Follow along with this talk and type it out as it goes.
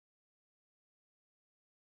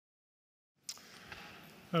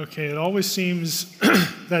Okay, it always seems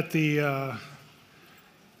that the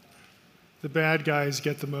bad guys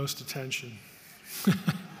get the most attention.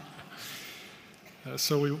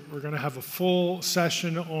 So we're going to have a full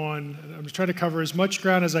session on, I'm going to try to cover as much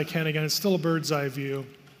ground as I can. Again, it's still a bird's eye view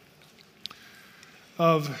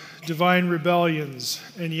of divine rebellions.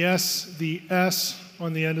 And yes, the S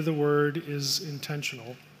on the end of the word is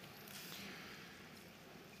intentional.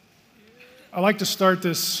 I like to start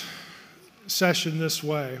this session this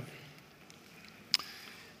way.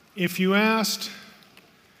 If you asked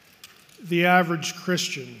the average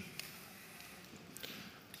Christian,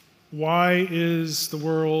 why is the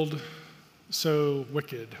world so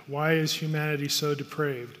wicked? Why is humanity so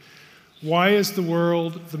depraved? Why is the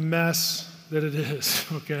world the mess that it is?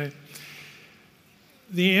 Okay?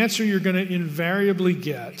 The answer you're going to invariably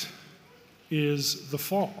get is the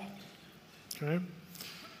fall. Okay?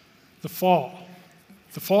 The fall.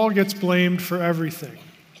 The fall gets blamed for everything.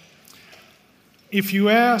 If you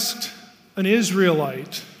asked an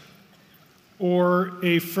Israelite or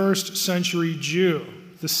a first century Jew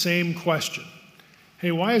the same question,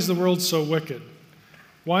 hey, why is the world so wicked?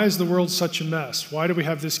 Why is the world such a mess? Why do we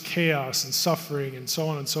have this chaos and suffering and so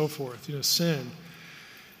on and so forth, sin?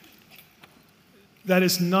 That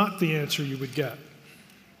is not the answer you would get.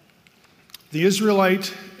 The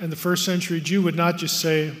Israelite and the first century Jew would not just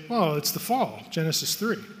say, well, it's the fall, Genesis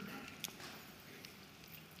 3.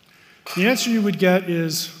 The answer you would get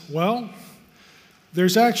is, well,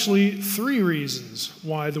 there's actually three reasons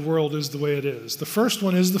why the world is the way it is. The first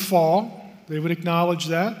one is the fall. They would acknowledge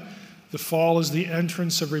that. The fall is the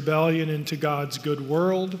entrance of rebellion into God's good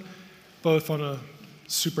world, both on a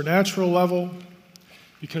supernatural level,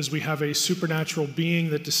 because we have a supernatural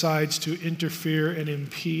being that decides to interfere and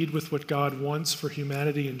impede with what God wants for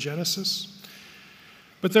humanity in Genesis.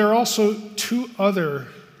 But there are also two other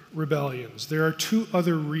rebellions. There are two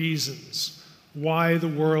other reasons why the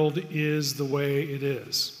world is the way it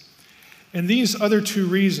is. And these other two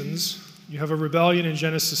reasons, you have a rebellion in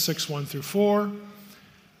Genesis 6, 1 through 4,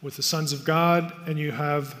 with the sons of God, and you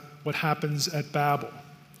have what happens at Babel.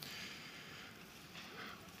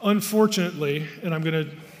 Unfortunately, and I'm going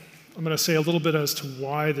to say a little bit as to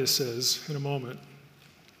why this is in a moment,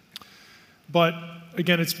 but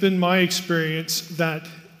again, it's been my experience that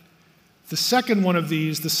the second one of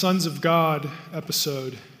these, the Sons of God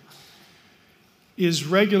episode, is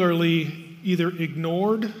regularly either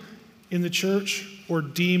ignored in the church or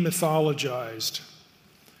demythologized.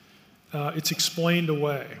 It's explained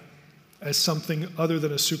away as something other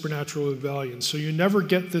than a supernatural rebellion. So you never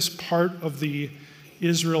get this part of the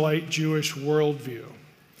Israelite Jewish worldview.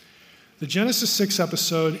 The Genesis 6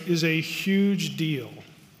 episode is a huge deal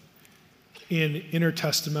in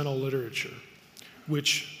intertestamental literature,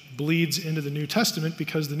 which bleeds into the New Testament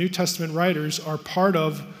because the New Testament writers are part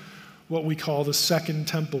of what we call the Second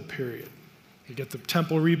Temple period. You get the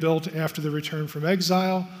temple rebuilt after the return from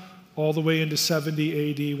exile, all the way into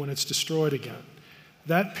 70 AD when it's destroyed again.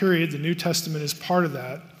 That period, the New Testament is part of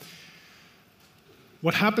that.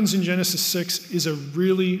 What happens in Genesis 6 is a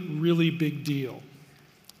really, really big deal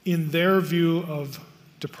in their view of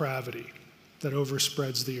depravity that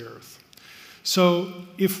overspreads the earth. So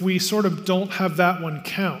if we sort of don't have that one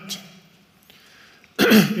count,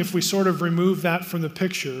 if we sort of remove that from the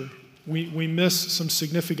picture, we miss some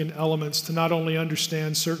significant elements to not only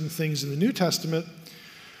understand certain things in the New Testament,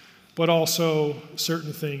 but also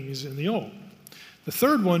certain things in the Old. The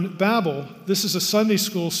third one, Babel, this is a Sunday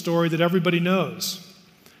school story that everybody knows.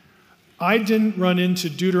 I didn't run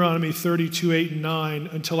into Deuteronomy 32, 8, and 9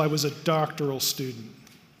 until I was a doctoral student,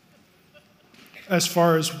 as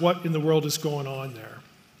far as what in the world is going on there.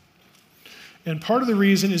 And part of the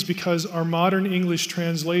reason is because our modern English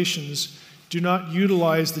translations do not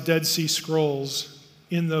utilize the Dead Sea Scrolls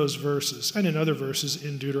in those verses, and in other verses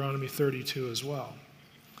in Deuteronomy 32 as well.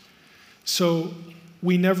 So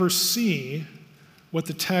we never see what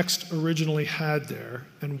the text originally had there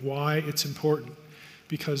and why it's important,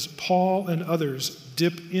 because Paul and others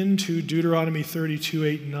dip into Deuteronomy 32,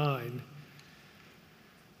 8, and 9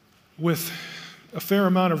 with a fair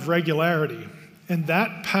amount of regularity, and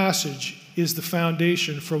that passage is the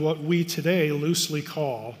foundation for what we today loosely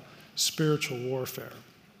call spiritual warfare.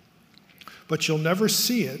 But you'll never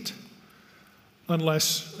see it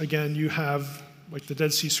unless, again, you have like the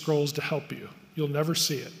Dead Sea Scrolls to help you. You'll never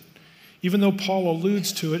see it. Even though Paul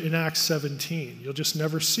alludes to it in Acts 17, you'll just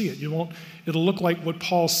never see it. It'll look like what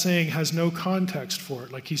Paul's saying has no context for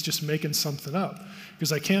it, like he's just making something up,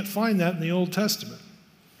 because I can't find that in the Old Testament.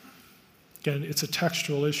 Again, it's a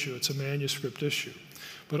textual issue, it's a manuscript issue.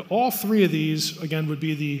 But all three of these, again, would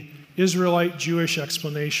be the Israelite Jewish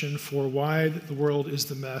explanation for why the world is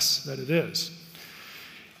the mess that it is.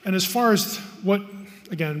 And as far as what,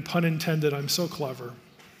 again, pun intended, I'm so clever,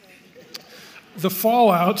 the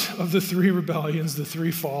fallout of the three rebellions, the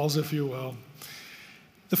three falls, if you will.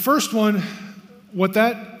 The first one, what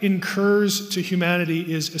that incurs to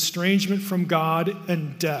humanity is estrangement from God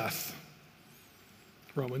and death.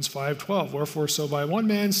 Romans 5:12, wherefore so by one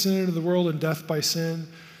man sin entered the world, and death by sin,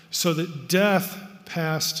 so that death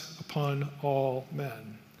passed upon all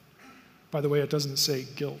men. By the way, it doesn't say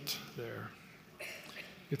guilt there.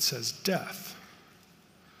 It says death.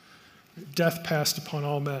 Death passed upon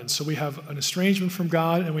all men. So we have an estrangement from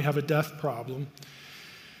God and we have a death problem.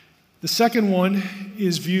 The second one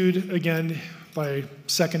is viewed, again, by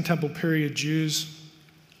Second Temple period Jews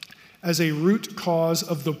as a root cause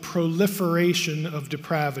of the proliferation of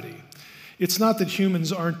depravity. It's not that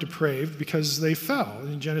humans aren't depraved, because they fell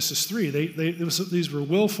in Genesis 3. These were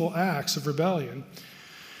willful acts of rebellion.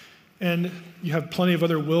 And you have plenty of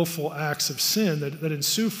other willful acts of sin that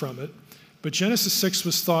ensue from it. But Genesis 6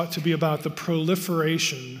 was thought to be about the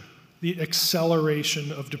proliferation, the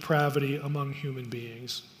acceleration of depravity among human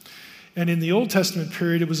beings. And in the Old Testament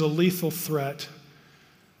period, it was a lethal threat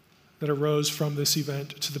that arose from this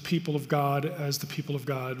event to the people of God as the people of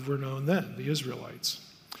God were known then, the Israelites.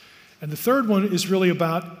 And the third one is really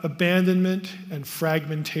about abandonment and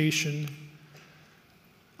fragmentation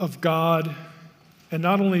of God, and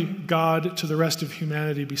not only God to the rest of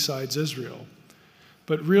humanity besides Israel,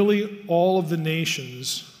 but really all of the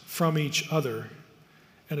nations from each other,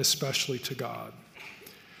 and especially to God.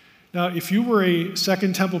 Now, if you were a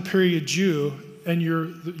Second Temple period Jew, and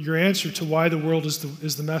your answer to why the world is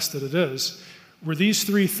the mess that it is, were these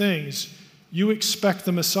three things, you expect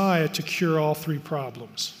the Messiah to cure all three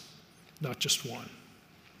problems, not just one.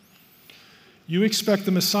 You expect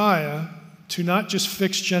the Messiah to not just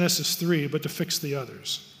fix Genesis 3, but to fix the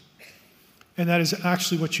others. And that is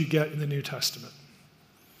actually what you get in the New Testament.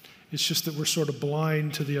 It's just that we're sort of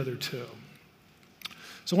blind to the other two.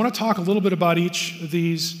 So I want to talk a little bit about each of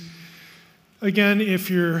these. Again, if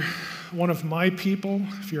you're one of my people,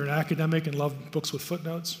 if you're an academic and love books with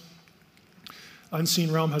footnotes,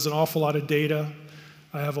 Unseen Realm has an awful lot of data.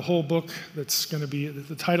 I have a whole book that's going to be,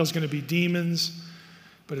 the title's going to be Demons,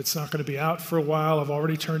 but it's not going to be out for a while. I've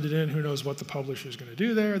already turned it in. Who knows what the publisher's going to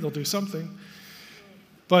do there? They'll do something.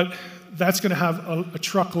 But that's going to have a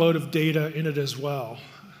truckload of data in it as well.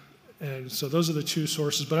 And so those are the two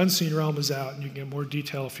sources. But Unseen Realm is out, and you can get more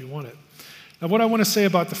detail if you want it. Now, what I want to say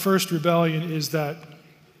about the first rebellion is that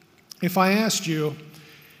if I asked you,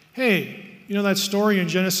 hey, you know that story in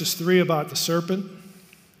Genesis 3 about the serpent?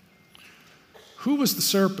 Who was the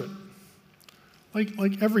serpent?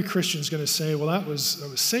 Like every Christian's going to say, well, that was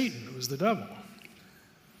Satan. It was the devil.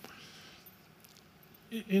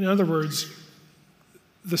 In other words,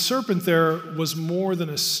 the serpent there was more than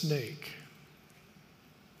a snake.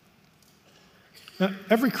 Now,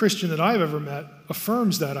 every Christian that I've ever met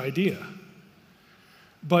affirms that idea.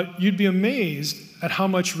 But you'd be amazed at how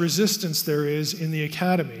much resistance there is in the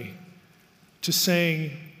academy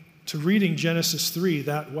to reading Genesis 3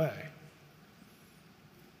 that way.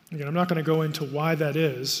 Again, I'm not going to go into why that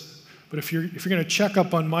is, but if you're going to check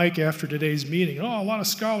up on Mike after today's meeting, a lot of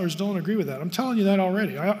scholars don't agree with that. I'm telling you that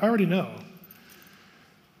already. I already know.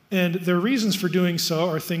 And their reasons for doing so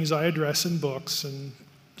are things I address in books and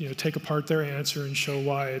take apart their answer and show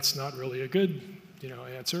why it's not really a good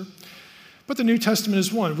answer. But the New Testament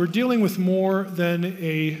is one. We're dealing with more than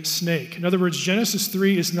a snake. In other words, Genesis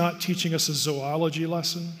 3 is not teaching us a zoology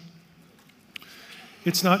lesson.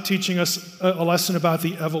 It's not teaching us a lesson about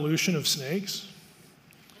the evolution of snakes.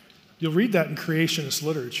 You'll read that in creationist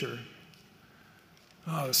literature.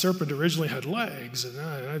 The serpent originally had legs,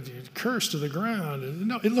 and cursed to the ground. And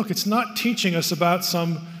no, look, it's not teaching us about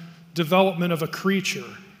some development of a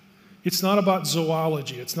creature. It's not about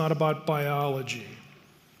zoology. It's not about biology.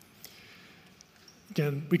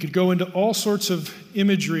 Again, we could go into all sorts of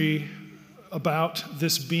imagery about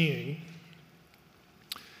this being,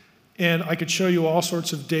 and I could show you all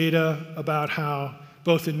sorts of data about how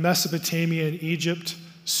both in Mesopotamia and Egypt,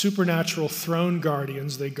 supernatural throne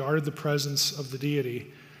guardians, they guarded the presence of the deity,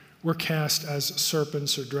 were cast as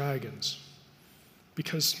serpents or dragons,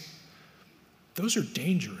 because those are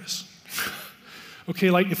dangerous. Okay,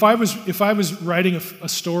 like if I was writing a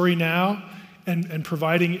story now and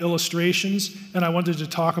providing illustrations, and I wanted to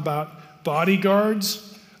talk about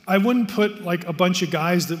bodyguards, I wouldn't put like a bunch of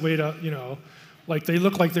guys that weigh like they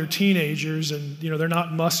look like they're teenagers and they're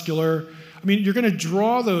not muscular. I mean, you're going to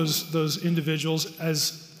draw those individuals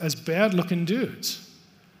as bad-looking dudes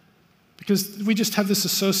Because we just have this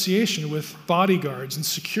association with bodyguards and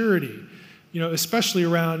security, especially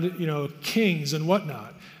around, kings and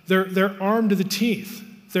whatnot. They're armed to the teeth.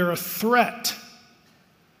 They're a threat.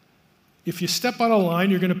 If you step out of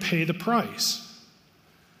line, you're going to pay the price.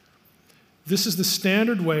 This is the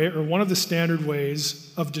standard way, or one of the standard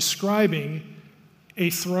ways, of describing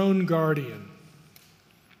a throne guardian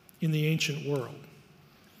in the ancient world.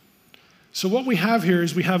 So what we have here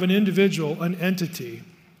is we have an individual, an entity,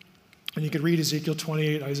 and you could read Ezekiel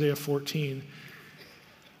 28, Isaiah 14,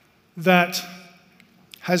 that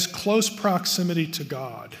has close proximity to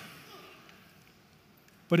God.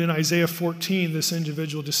 But in Isaiah 14, this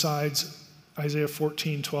individual decides, Isaiah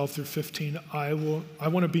 14, 12 through 15, I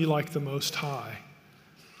want to be like the Most High.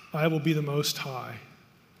 I will be the Most High.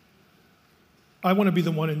 I want to be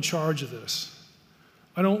the one in charge of this.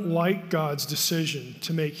 I don't like God's decision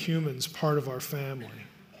to make humans part of our family.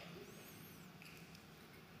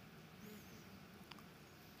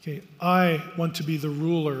 Okay, I want to be the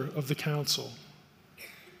ruler of the council.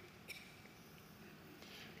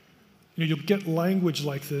 You'll get language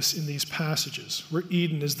like this in these passages, where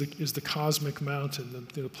Eden is the cosmic mountain,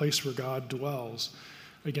 the place where God dwells.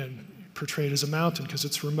 Again, portrayed as a mountain because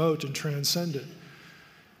it's remote and transcendent.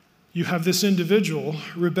 You have this individual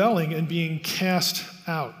rebelling and being cast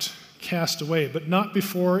out, cast away, but not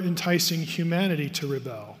before enticing humanity to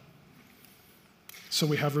rebel. So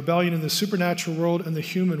we have rebellion in the supernatural world and the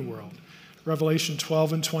human world. Revelation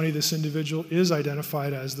 12 and 20, this individual is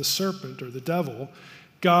identified as the serpent or the devil,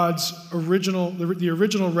 the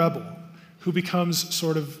original rebel, who becomes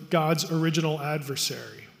sort of God's original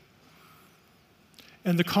adversary.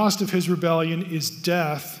 And the cost of his rebellion is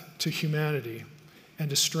death to humanity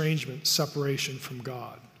and estrangement, separation from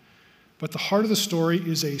God. But the heart of the story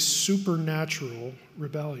is a supernatural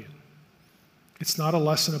rebellion. It's not a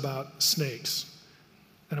lesson about snakes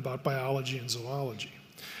and about biology and zoology.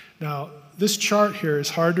 Now, this chart here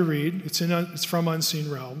is hard to read. It's from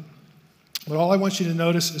Unseen Realm. But all I want you to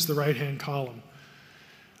notice is the right-hand column.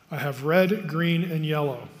 I have red, green, and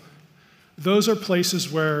yellow. Those are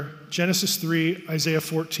places where Genesis 3, Isaiah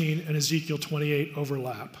 14, and Ezekiel 28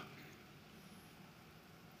 overlap.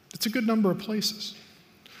 It's a good number of places.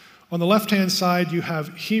 On the left-hand side, you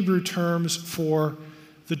have Hebrew terms for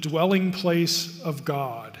the dwelling place of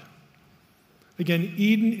God. Again,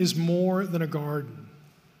 Eden is more than a garden.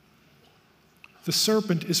 The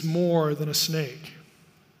serpent is more than a snake.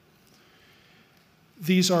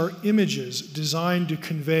 These are images designed to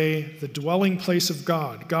convey the dwelling place of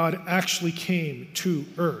God. God actually came to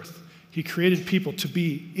earth. He created people to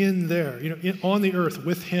be in there, on the earth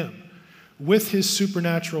with him, with his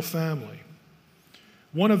supernatural family.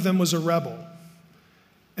 One of them was a rebel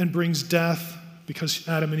and brings death because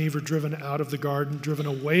Adam and Eve are driven out of the garden, driven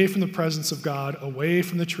away from the presence of God, away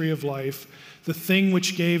from the tree of life, the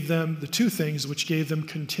two things which gave them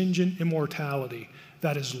contingent immortality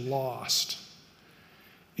that is lost.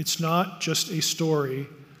 It's not just a story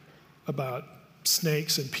about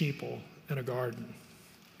snakes and people in a garden.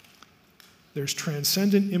 There's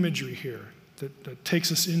transcendent imagery here that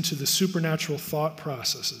takes us into the supernatural thought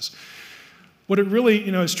processes. What it really,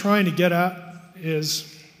 is trying to get at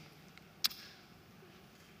is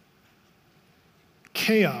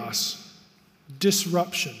chaos,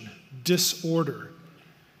 disruption, disorder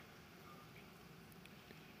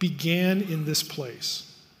began in this place.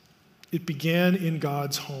 It began in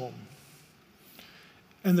God's home.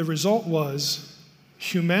 And the result was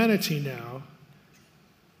humanity now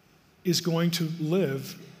is going to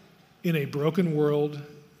live in a broken world.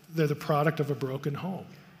 They're the product of a broken home.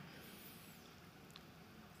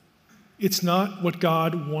 It's not what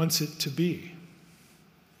God wants it to be.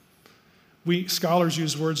 Scholars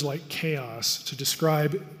use words like chaos to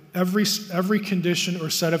describe every condition or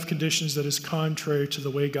set of conditions that is contrary to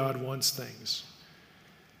the way God wants things.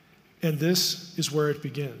 And this is where it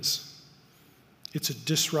begins. It's a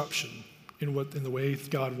disruption in the way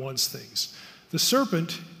God wants things. The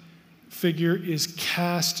serpent figure is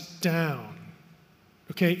cast down.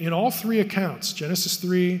 Okay, in all three accounts, Genesis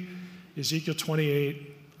 3, Ezekiel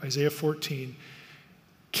 28, Isaiah 14,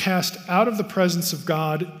 cast out of the presence of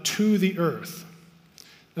God to the earth.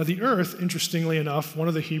 Now the earth, interestingly enough, one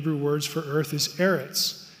of the Hebrew words for earth is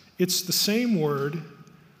eretz. It's the same word,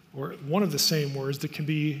 or one of the same words that can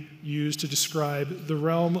be used to describe the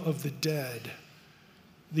realm of the dead,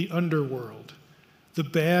 the underworld, the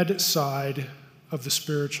bad side of the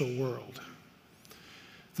spiritual world.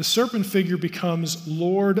 The serpent figure becomes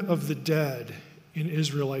Lord of the dead in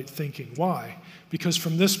Israelite thinking. Why? Because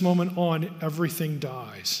from this moment on, everything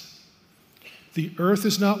dies. The earth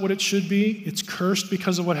is not what it should be. It's cursed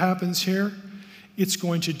because of what happens here. it's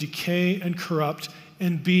going to decay and corrupt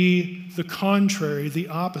and be the contrary, the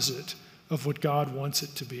opposite of what God wants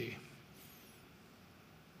it to be.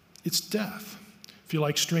 It's death. If you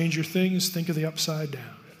like Stranger Things, think of the Upside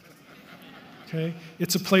Down. Okay?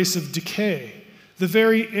 It's a place of decay. The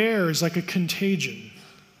very air is like a contagion.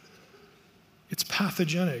 It's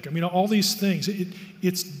pathogenic. I mean, all these things.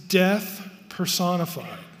 It's death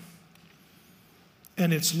personified.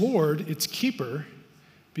 And its Lord, its keeper,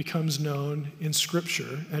 becomes known in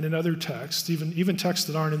Scripture and in other texts, even texts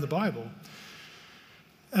that aren't in the Bible,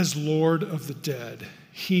 as Lord of the dead.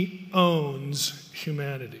 He owns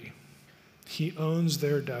humanity. He owns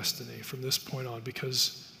their destiny from this point on,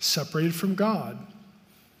 because separated from God,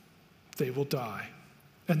 they will die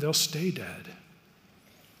and they'll stay dead.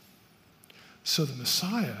 So the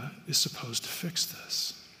Messiah is supposed to fix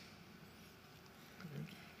this.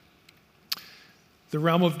 The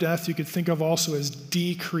realm of death you could think of also as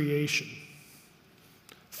decreation.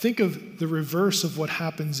 Think of the reverse of what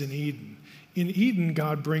happens in Eden. In Eden,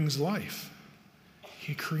 God brings life.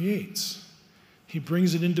 He creates. He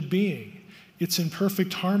brings it into being. It's in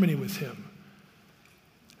perfect harmony with him.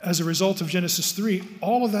 As a result of Genesis 3,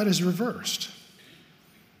 all of that is reversed.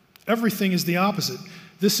 Everything is the opposite.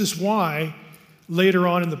 This is why later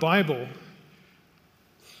on in the Bible,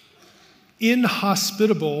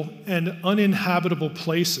 inhospitable and uninhabitable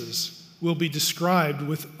places will be described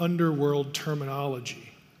with underworld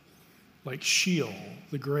terminology, like Sheol,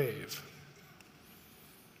 the grave.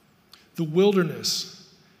 The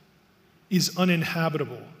wilderness is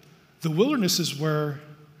uninhabitable. The wilderness is where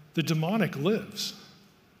the demonic lives,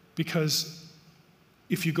 because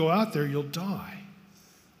if you go out there, you'll die.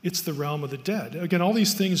 It's the realm of the dead. Again, all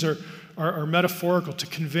these things are metaphorical to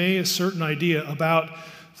convey a certain idea about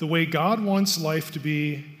the way God wants life to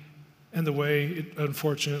be and the way it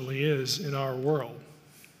unfortunately is in our world.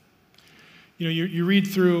 You read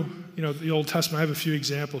through, the Old Testament. I have a few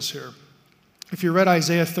examples here. If you read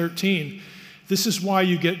Isaiah 13, this is why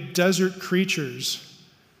you get desert creatures.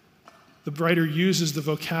 The writer uses the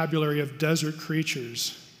vocabulary of desert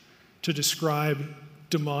creatures to describe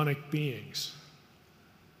demonic beings.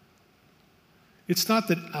 It's not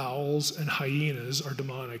that owls and hyenas are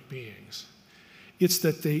demonic beings. It's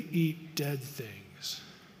that they eat dead things.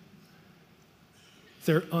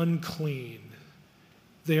 They're unclean.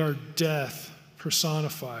 They are death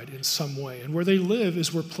personified in some way. And where they live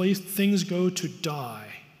is where things go to die.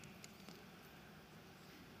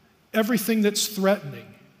 Everything that's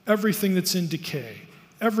threatening, everything that's in decay,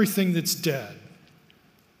 everything that's dead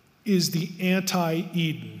is the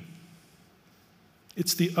anti-Eden.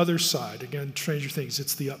 It's the other side. Again, Stranger Things,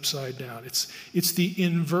 it's the upside down. It's the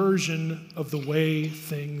inversion of the way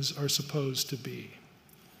things are supposed to be.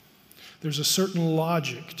 There's a certain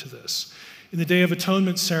logic to this. In the Day of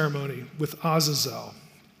Atonement ceremony with Azazel,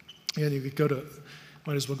 and you could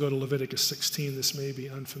might as well go to Leviticus 16. This may be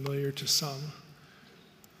unfamiliar to some.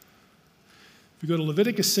 If you go to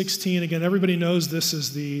Leviticus 16, again, everybody knows this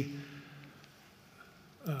is the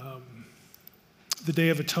Day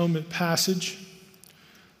of Atonement passage.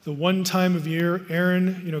 The one time of year,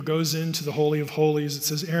 Aaron, goes into the Holy of Holies. It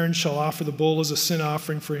says, Aaron shall offer the bull as a sin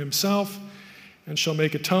offering for himself, and shall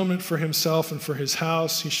make atonement for himself and for his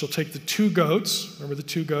house. He shall take the 2 goats, remember the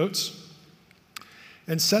 2 goats,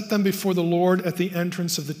 and set them before the Lord at the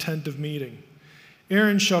entrance of the tent of meeting.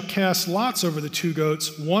 Aaron shall cast lots over the 2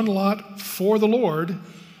 goats, 1 lot for the Lord,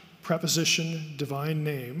 preposition, divine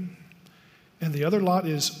name, and the other lot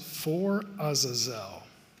is for Azazel.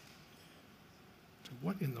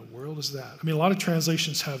 What in the world is that? I mean, a lot of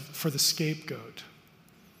translations have for the scapegoat.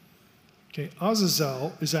 Okay,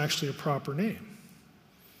 Azazel is actually a proper name.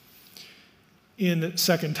 In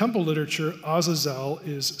Second Temple literature, Azazel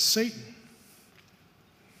is Satan.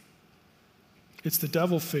 It's the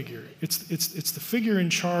devil figure. It's the figure in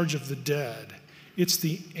charge of the dead. It's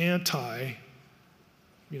the anti,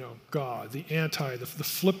 God, the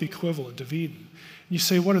flip equivalent of Eden. And you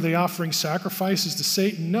say, what are they offering sacrifices to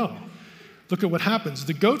Satan? No. Look at what happens.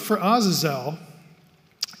 The goat for Azazel,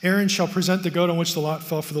 Aaron shall present the goat on which the lot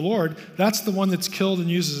fell for the Lord. That's the one that's killed and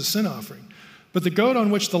used as a sin offering. But the goat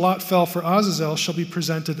on which the lot fell for Azazel shall be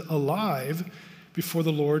presented alive before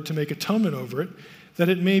the Lord to make atonement over it, that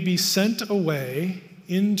it may be sent away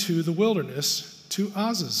into the wilderness to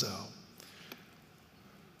Azazel.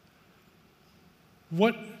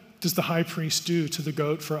 What does the high priest do to the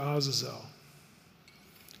goat for Azazel?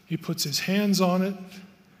 He puts his hands on it,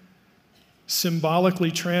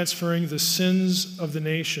 symbolically transferring the sins of the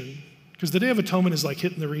nation, because the Day of Atonement is like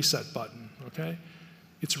hitting the reset button, okay?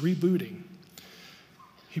 It's rebooting.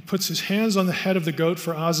 He puts his hands on the head of the goat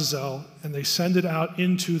for Azazel, and they send it out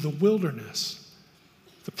into the wilderness.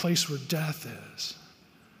 the place where death is.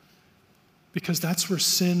 Because that's where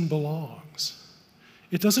sin belongs.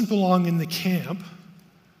 It doesn't belong in the camp,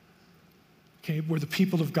 okay, where the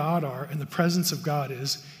people of God are and the presence of God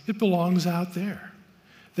is. It belongs out there.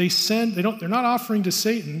 They're not offering to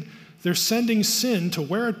Satan, they're sending sin to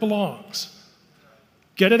where it belongs.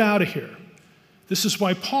 Get it out of here. This is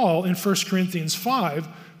why Paul in 1 Corinthians 5,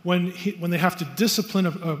 when they have to discipline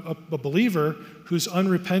a believer who's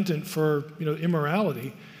unrepentant for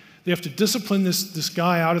immorality, they have to discipline this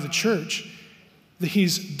guy out of the church, that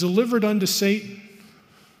he's delivered unto Satan.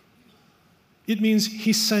 It means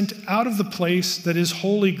he's sent out of the place that is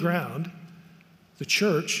holy ground, the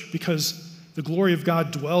church, because the glory of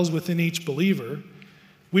God dwells within each believer.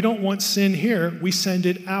 We don't want sin here, we send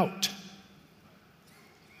it out.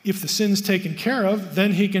 If the sin's taken care of,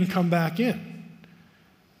 then he can come back in.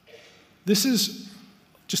 This is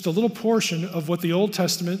just a little portion of what the Old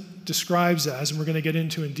Testament describes as, and we're going to get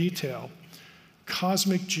into in detail,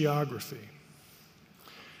 cosmic geography.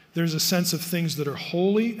 There's a sense of things that are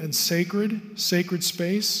holy and sacred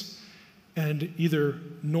space, and either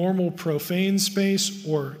normal profane space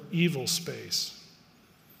or evil space.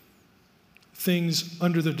 Things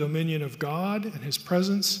under the dominion of God and his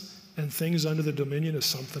presence, and things under the dominion of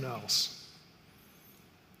something else.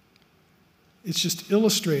 It's just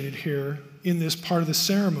illustrated here in this part of the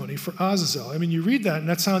ceremony for Azazel. I mean, you read that and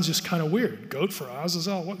that sounds just kind of weird. Goat for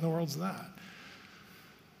Azazel? What in the world's that?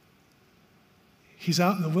 He's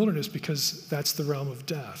out in the wilderness because that's the realm of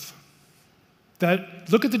death.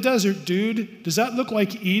 Look at the desert, dude. Does that look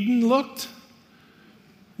like Eden looked?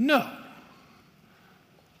 No.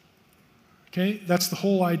 Okay, that's the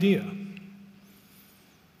whole idea.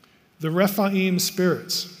 The Rephaim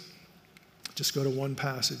spirits. Just go to one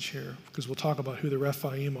passage here, because we'll talk about who the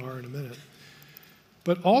Rephaim are in a minute.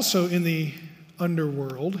 But also in the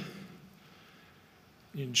underworld,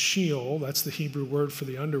 in Sheol, that's the Hebrew word for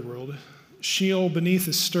the underworld, Sheol beneath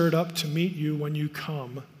is stirred up to meet you when you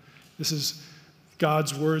come. This is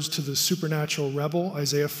God's words to the supernatural rebel,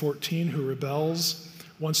 Isaiah 14, who rebels,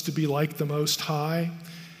 wants to be like the Most High,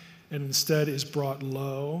 and instead is brought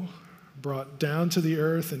low, brought down to the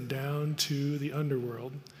earth and down to the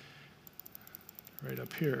underworld. Right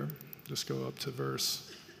up here, just go up to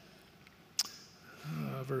verse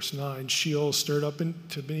 9. Sheol stirred up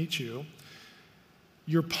to meet you.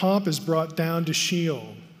 Your pomp is brought down to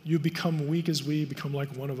Sheol. You become weak as we, become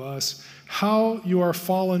like one of us. How you are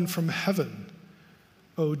fallen from heaven,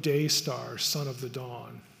 O day star, son of the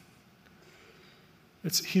dawn.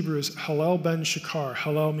 Its Hebrew is Hallel ben Shakar.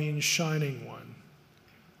 Hallel means shining one.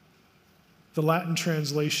 The Latin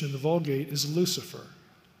translation in the Vulgate is Lucifer.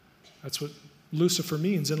 That's what Lucifer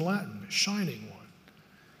means in Latin, shining one.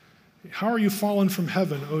 How are you fallen from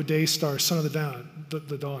heaven, O day star, son of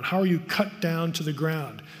the dawn? How are you cut down to the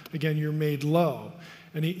ground? Again, you're made low.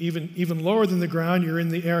 And even lower than the ground, you're in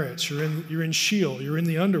the Eretz, you're in Sheol, you're in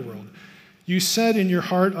the underworld. You said in your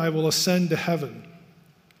heart, I will ascend to heaven.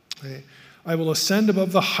 Okay? I will ascend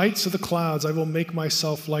above the heights of the clouds. I will make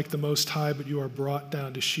myself like the Most High, but you are brought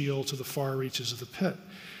down to Sheol, to the far reaches of the pit.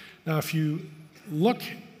 Now, if you look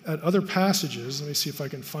at other passages, let me see if I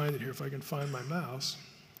can find it here, if I can find my mouse.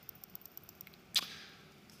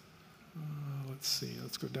 Let's see,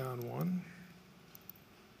 let's go down one.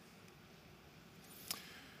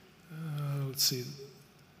 Let's see.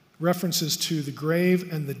 References to the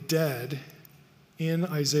grave and the dead in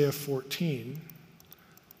Isaiah 14.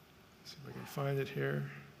 Let's see if I can find it here.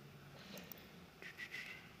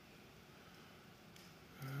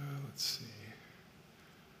 Let's see.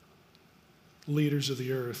 Leaders of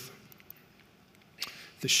the earth.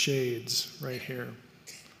 The shades right here.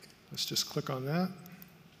 Let's just click on that.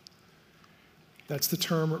 That's the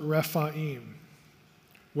term Rephaim.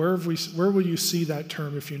 Where will you see that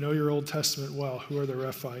term if you know your Old Testament well? Who are the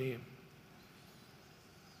Rephaim?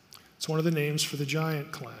 It's one of the names for the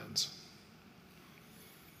giant clans.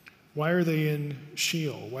 Why are they in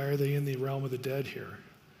Sheol? Why are they in the realm of the dead here?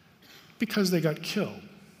 Because they got killed.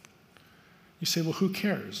 You say, well, who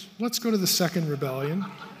cares? Let's go to the second rebellion.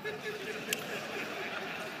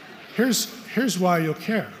 Here's why you'll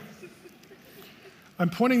care. I'm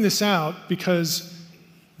pointing this out because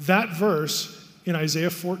that verse in Isaiah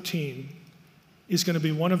 14 is going to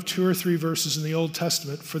be one of 2 or 3 verses in the Old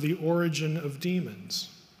Testament for the origin of demons.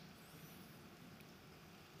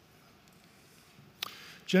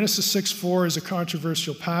 Genesis 6:4 is a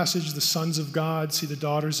controversial passage. The sons of God see the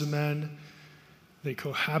daughters of men. They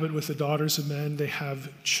cohabit with the daughters of men. They have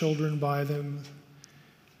children by them.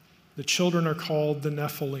 The children are called the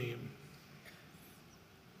Nephilim,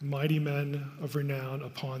 mighty men of renown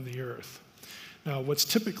upon the earth. Now, what's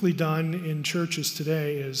typically done in churches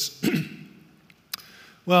today is,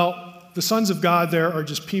 well, the sons of God there are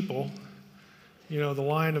just people, the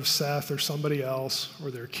line of Seth or somebody else, or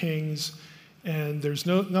they're kings, and there's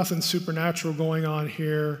nothing supernatural going on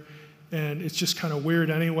here, and it's just kind of weird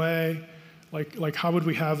anyway. Like how would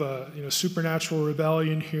we have a supernatural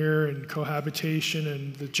rebellion here and cohabitation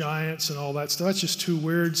and the giants and all that stuff? That's just too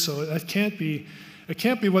weird. So it can't be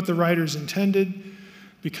what the writers intended,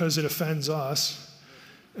 because it offends us.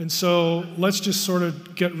 And so let's just sort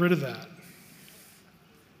of get rid of that.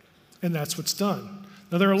 And that's what's done.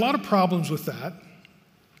 Now there are a lot of problems with that.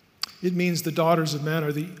 It means the daughters of men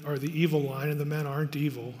are the evil line, and the men aren't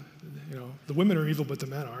evil. The women are evil, but the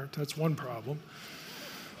men aren't. That's one problem.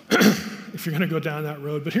 If you're going to go down that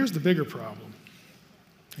road. But here's the bigger problem.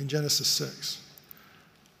 In Genesis 6,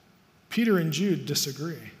 Peter and Jude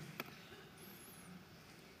disagree.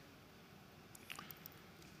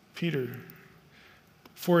 Peter,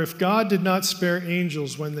 for if God did not spare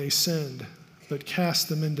angels when they sinned, but cast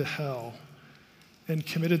them into hell and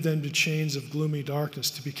committed them to chains of gloomy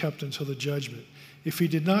darkness to be kept until the judgment, if he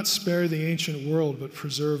did not spare the ancient world but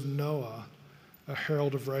preserved Noah, a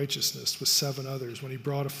herald of righteousness, with 7 others, when he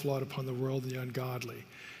brought a flood upon the world of the ungodly.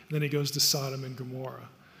 And then he goes to Sodom and Gomorrah.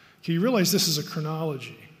 Okay, you realize this is a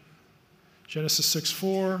chronology. Genesis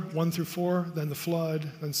 6:4, 1 through 4, then the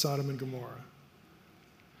flood, then Sodom and Gomorrah.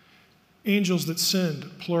 Angels that sinned,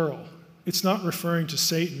 plural. It's not referring to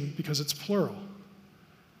Satan because it's plural.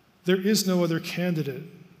 There is no other candidate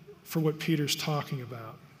for what Peter's talking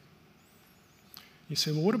about. You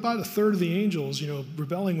say, well, what about a third of the angels,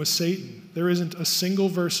 rebelling with Satan? There isn't a single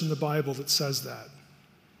verse in the Bible that says that.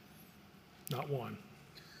 Not one.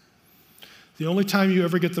 The only time you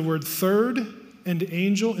ever get the word third and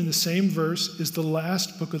angel in the same verse is the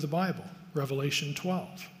last book of the Bible, Revelation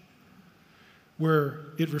 12, where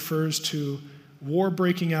it refers to war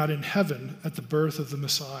breaking out in heaven at the birth of the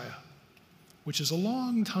Messiah, which is a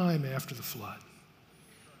long time after the flood.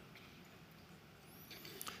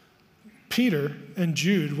 Peter and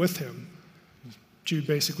Jude with him, Jude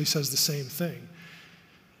basically says the same thing,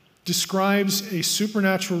 describes a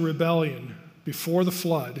supernatural rebellion before the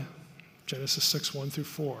flood, Genesis 6, 1 through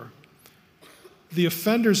 4, the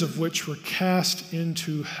offenders of which were cast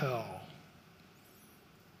into hell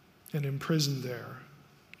and imprisoned there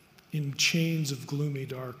in chains of gloomy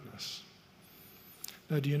darkness.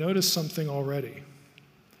 Now, do you notice something already?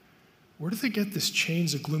 Where do they get this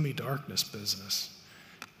chains of gloomy darkness business?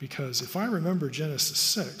 Because if I remember Genesis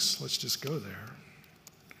 6, let's just go there.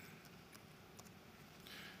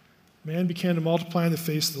 Man began to multiply on the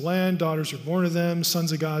face of the land. Daughters were born to them.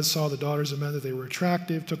 Sons of God saw the daughters of men that they were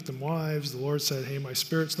attractive, took them wives. The Lord said, hey, my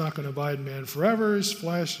spirit's not going to abide in man forever. His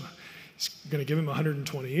flesh, he's going to give him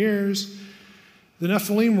 120 years. The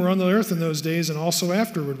Nephilim were on the earth in those days and also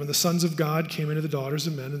afterward, when the sons of God came into the daughters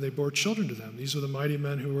of men and they bore children to them. These were the mighty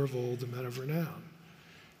men who were of old, the men of renown.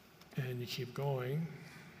 And you keep going.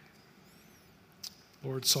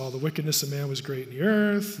 Lord saw the wickedness of man was great in the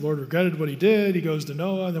earth. Lord regretted what he did. He goes to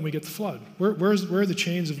Noah, and then we get the flood. Where are the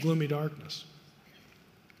chains of gloomy darkness?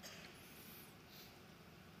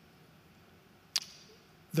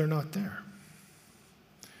 They're not there.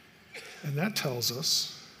 And that tells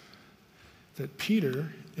us that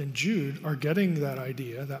Peter and Jude are getting that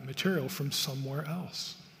idea, that material, from somewhere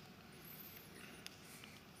else.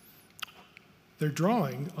 They're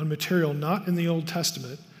drawing on material not in the Old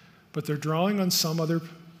Testament, but they're drawing on some other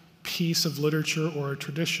piece of literature or a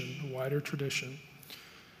tradition, a wider tradition,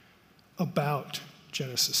 about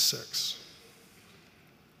Genesis 6.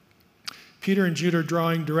 Peter and Jude are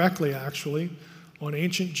drawing directly, actually, on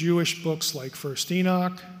ancient Jewish books like First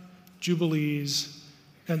Enoch, Jubilees,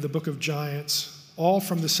 and the Book of Giants, all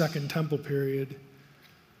from the Second Temple period,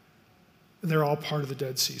 and they're all part of the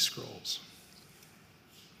Dead Sea Scrolls.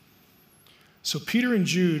 So Peter and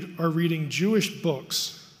Jude are reading Jewish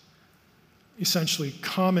books, essentially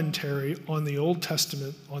commentary on the Old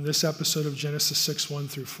Testament, on this episode of Genesis 6, 1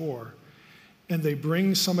 through 4, and they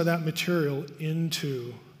bring some of that material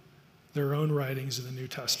into their own writings in the New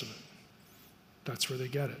Testament. That's where they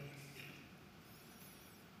get it.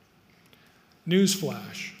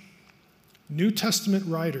 Newsflash. New Testament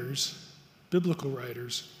writers, biblical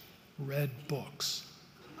writers, read books.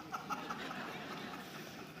 I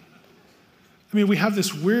mean, we have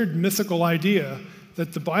this weird mythical idea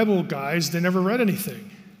that the Bible guys, they never read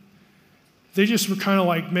anything. They just were kind of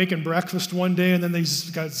like making breakfast one day, and then they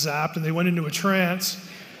got zapped and they went into a trance,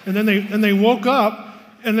 and then they woke up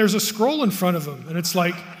and there's a scroll in front of them, and it's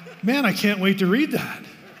like, man, I can't wait to read that.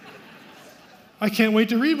 I can't wait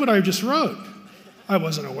to read what I just wrote. I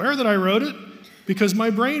wasn't aware that I wrote it. because my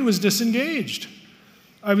brain was disengaged.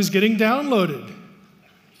 I was getting downloaded.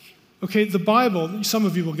 Okay, the Bible, some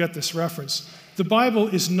of you will get this reference. The Bible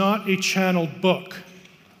is not a channeled book.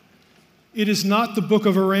 It is not the book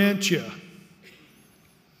of Urantia.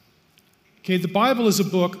 Okay, the Bible is a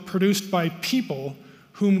book produced by people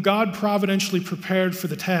whom God providentially prepared for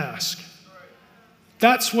the task.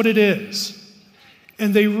 That's what it is.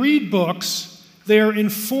 And they read books, they are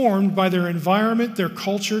informed by their environment, their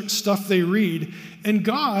culture, stuff they read, and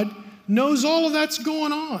God knows all of that's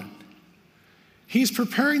going on. He's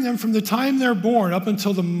preparing them from the time they're born up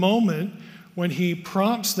until the moment when He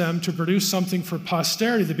prompts them to produce something for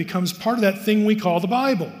posterity that becomes part of that thing we call the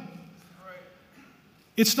Bible.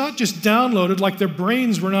 It's not just downloaded like their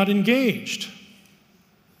brains were not engaged.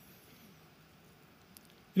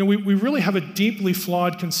 You know, we really have a deeply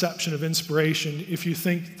flawed conception of inspiration if you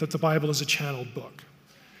think that the Bible is a channeled book.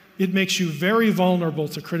 It makes you very vulnerable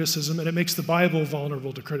to criticism, and it makes the Bible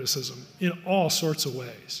vulnerable to criticism in all sorts of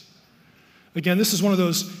ways. Again, this is one of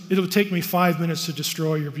those, it'll take me 5 minutes to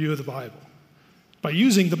destroy your view of the Bible by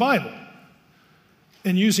using the Bible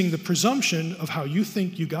and using the presumption of how you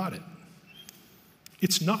think you got it.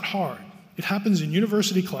 It's not hard. It happens in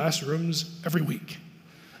university classrooms every week.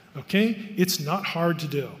 Okay? It's not hard to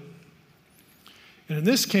do. And in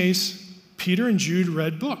this case, Peter and Jude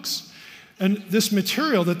read books. And this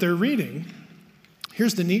material that they're reading,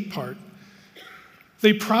 here's the neat part.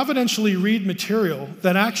 They providentially read material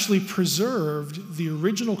that actually preserved the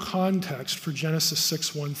original context for Genesis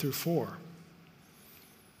 6, 1 through 4.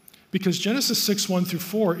 Because Genesis 6, 1 through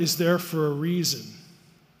 4 is there for a reason.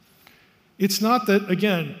 It's not that,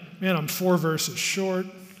 again, man, I'm 4 verses short.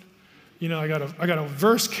 You know, I got a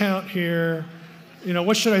verse count here. You know,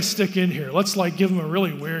 what should I stick in here? Let's give them a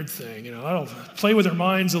really weird thing. You know, that'll play with their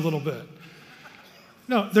minds a little bit.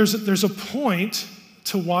 No, there's a point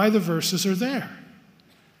to why the verses are there.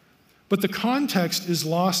 But the context is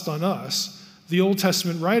lost on us. The Old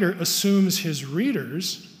Testament writer assumes his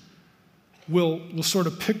readers will sort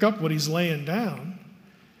of pick up what he's laying down.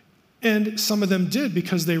 And some of them did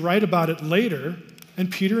because they write about it later,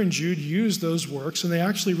 and Peter and Jude use those works, and they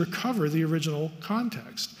actually recover the original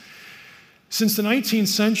context. Since the 19th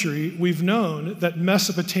century, we've known that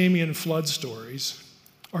Mesopotamian flood stories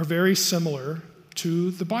are very similar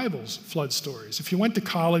to the Bible's flood stories. If you went to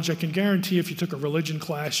college, I can guarantee if you took a religion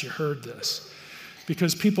class, you heard this.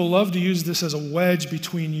 Because people love to use this as a wedge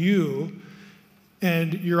between you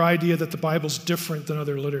and your idea that the Bible's different than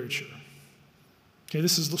other literature. Okay,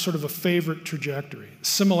 this is sort of a favorite trajectory.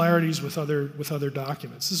 Similarities with other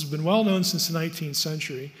documents. This has been well known since the 19th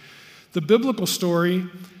century. The biblical story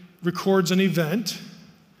records an event,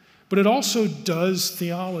 but it also does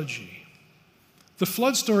theology. The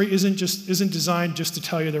flood story isn't designed just to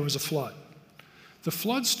tell you there was a flood. The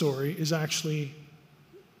flood story is actually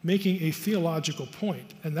making a theological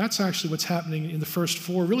point, and that's actually what's happening in the first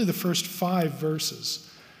 4, really the first 5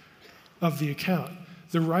 verses of the account.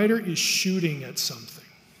 The writer is shooting at something.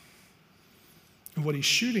 And what he's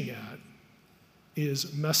shooting at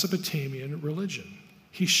is Mesopotamian religion.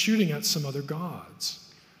 He's shooting at some other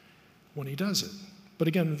gods when he does it. But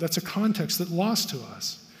again, that's a context that's lost to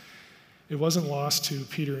us. It wasn't lost to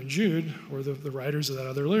Peter and Jude or the writers of that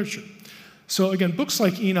other literature. So again, books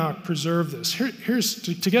like Enoch preserve this. Here's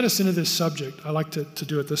to get us into this subject, I like to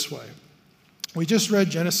do it this way. We just read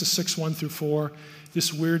Genesis 6, 1 through 4,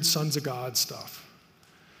 this weird sons of God stuff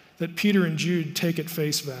that Peter and Jude take at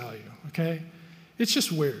face value, okay? It's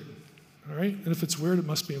just weird, all right? And if it's weird, it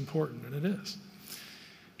must be important, and it is.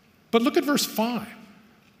 But look at verse 5.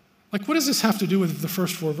 What does this have to do with the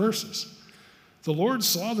first 4 verses? The Lord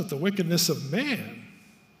saw that the wickedness of man,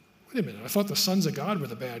 wait a minute, I thought the sons of God were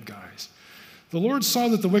the bad guys. The Lord saw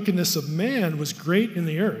that the wickedness of man was great in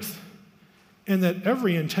the earth, and that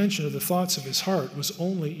every intention of the thoughts of his heart was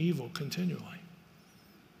only evil continually.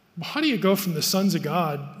 Well, how do you go from the sons of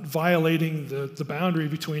God violating the boundary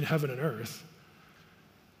between heaven and earth?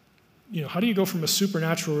 You know, how do you go from a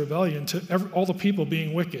supernatural rebellion to all the people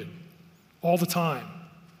being wicked all the time?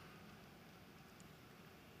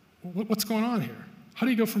 What's going on here? How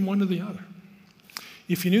do you go from one to the other?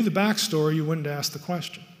 If you knew the backstory, you wouldn't ask the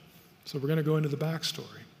question. So we're going to go into the backstory.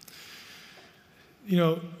 You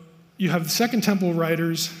know, you have the Second Temple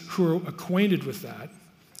writers who are acquainted with that.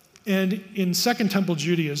 And in Second Temple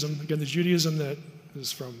Judaism, again, the Judaism that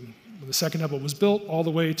is from when the Second Temple was built all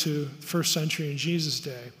the way to the first century in Jesus'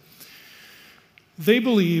 day, they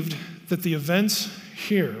believed that the events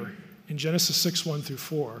here in Genesis 6, 1 through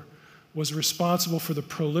 4 was responsible for the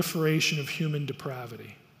proliferation of human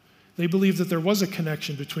depravity. They believed that there was a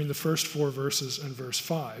connection between the first 4 verses and verse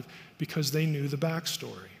 5 because they knew the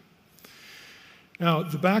backstory. Now,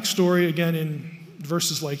 the backstory, again, in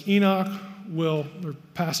verses like Enoch, or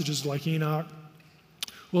passages like Enoch,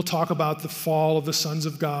 we'll talk about the fall of the sons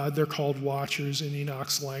of God. They're called watchers in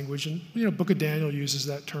Enoch's language. And, Book of Daniel uses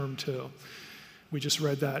that term too. We just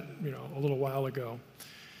read that, a little while ago.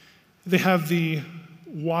 They have the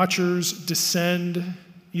watchers descend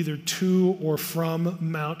either to or from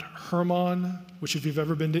Mount Hermon, which if you've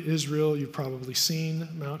ever been to Israel, you've probably seen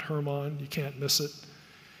Mount Hermon. You can't miss it.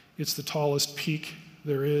 It's the tallest peak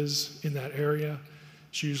there is in that area.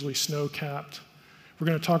 It's usually snow-capped. We're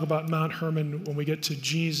going to talk about Mount Hermon when we get to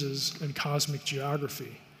Jesus and cosmic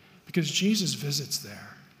geography, because Jesus visits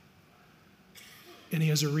there. And he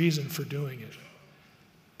has a reason for doing it.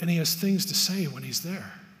 And he has things to say when he's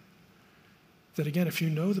there. That again, if you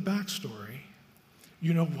know the backstory,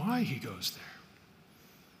 you know why he goes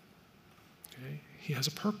there. Okay? He has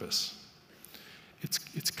a purpose.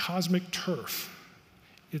 It's cosmic turf.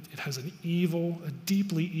 It has a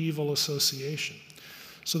deeply evil association.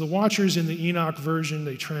 So the watchers in the Enoch version,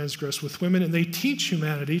 they transgress with women, and they teach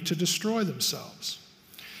humanity to destroy themselves.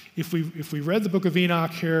 If we read the book of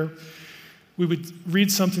Enoch here, we would read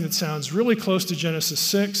something that sounds really close to Genesis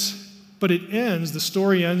 6, but the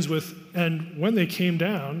story ends with, and when they came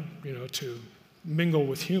down, to mingle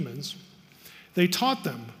with humans, they taught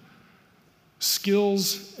them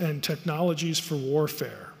skills and technologies for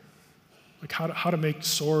warfare, like how to make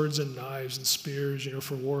swords and knives and spears,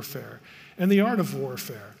 for warfare, and the art of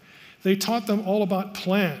warfare. They taught them all about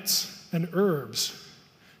plants and herbs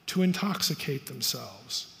to intoxicate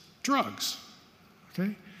themselves, drugs,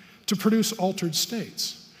 okay, to produce altered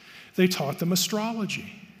states. They taught them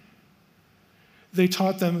astrology. They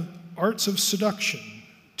taught them arts of seduction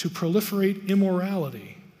to proliferate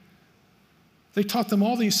immorality. They taught them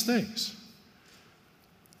all these things.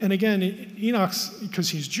 And again, Enoch's, because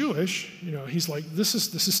he's Jewish, he's like, this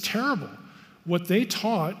is terrible. What they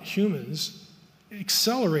taught humans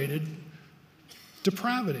accelerated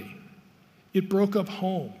depravity. It broke up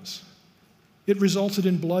homes. It resulted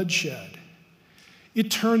in bloodshed. It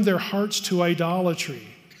turned their hearts to idolatry,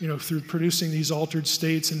 through producing these altered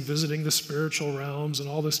states and visiting the spiritual realms and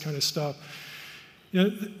all this kind of stuff.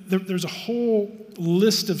 There's a whole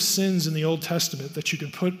list of sins in the Old Testament that you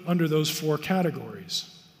can put under those 4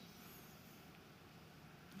 categories.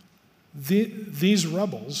 These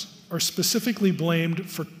rebels are specifically blamed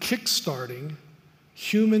for kickstarting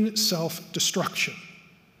human self-destruction,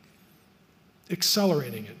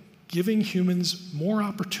 accelerating it, giving humans more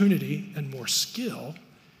opportunity and more skill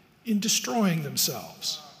in destroying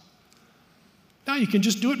themselves. Now you can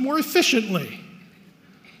just do it more efficiently.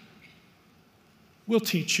 We'll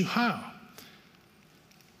teach you how.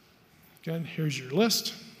 Again, here's your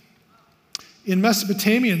list. In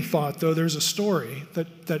Mesopotamian thought, though, there's a story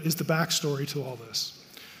that is the backstory to all this.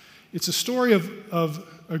 It's a story of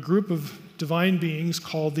a group of divine beings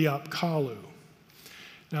called the Apkallu.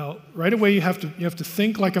 Now, right away, you have to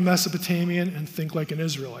think like a Mesopotamian and think like an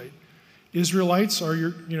Israelite. Israelites are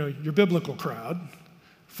your biblical crowd,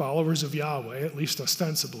 followers of Yahweh, at least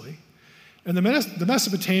ostensibly. And the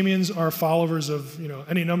Mesopotamians are followers of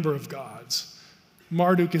any number of gods.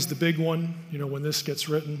 Marduk is the big one, when this gets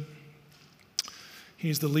written.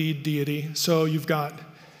 He's the lead deity. So you've got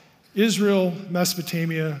Israel,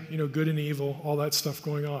 Mesopotamia, good and evil, all that stuff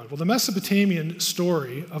going on. Well, the Mesopotamian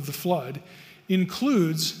story of the flood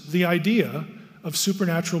includes the idea of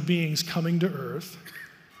supernatural beings coming to earth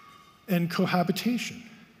and cohabitation.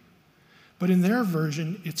 But in their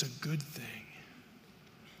version, it's a good thing.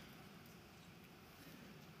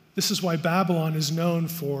 This is why Babylon is known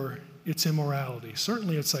for its immorality,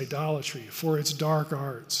 certainly its idolatry, for its dark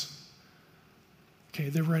arts. Okay,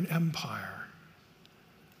 they were an empire.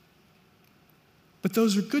 But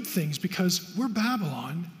those are good things because we're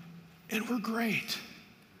Babylon and we're great.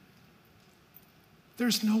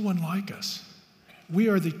 There's no one like us. We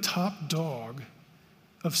are the top dog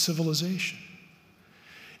of civilization.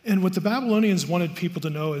 And what the Babylonians wanted people to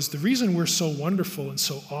know is the reason we're so wonderful and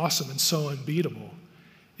so awesome and so unbeatable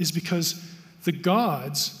is because the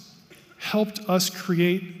gods helped us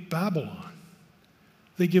create Babylon.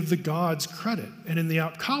 They give the gods credit. And in the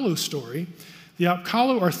Apkallu story, the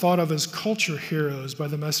Apkallu are thought of as culture heroes by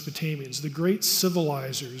the Mesopotamians, the great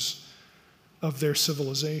civilizers of their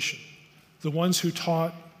civilization, the ones who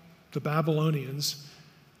taught the Babylonians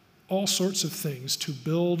all sorts of things to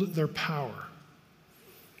build their power.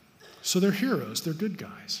 So they're heroes, they're good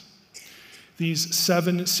guys. These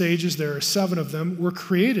 7 sages, there are 7 of them, were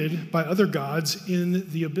created by other gods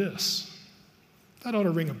in the abyss. That ought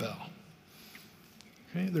to ring a bell.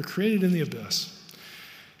 Okay? They're created in the abyss.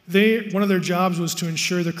 One of their jobs was to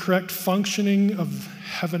ensure the correct functioning of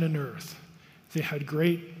heaven and earth. They had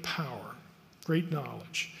great power, great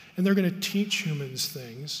knowledge. And they're going to teach humans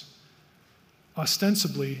things,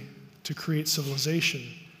 ostensibly to create civilization.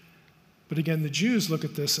 But again, the Jews look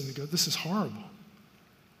at this and they go, this is horrible.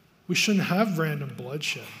 We shouldn't have random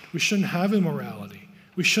bloodshed. We shouldn't have immorality.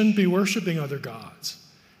 We shouldn't be worshiping other gods.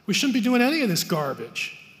 We shouldn't be doing any of this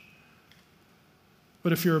garbage.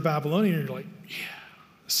 But if you're a Babylonian, you're like, yeah,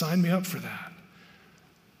 sign me up for that.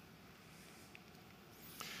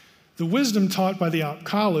 The wisdom taught by the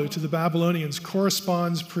Apkallu to the Babylonians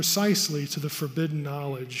corresponds precisely to the forbidden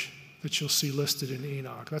knowledge that you'll see listed in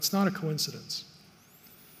Enoch. That's not a coincidence.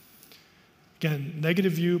 Again,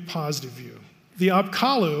 negative view, positive view. The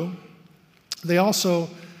Apkallu, they also,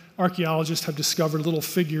 archaeologists have discovered little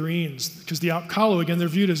figurines, because the Apkallu, again, they're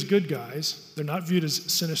viewed as good guys. They're not viewed as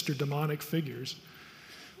sinister demonic figures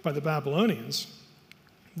by the Babylonians.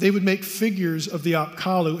 They would make figures of the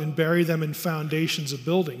Apkallu and bury them in foundations of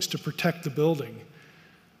buildings to protect the building,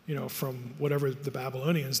 from whatever the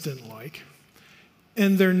Babylonians didn't like.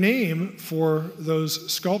 And their name for those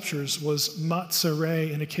sculptures was Matzare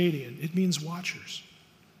in Akkadian. It means watchers.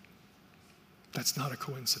 That's not a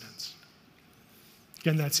coincidence.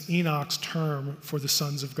 Again, that's Enoch's term for the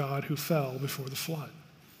sons of God who fell before the flood.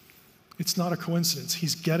 It's not a coincidence.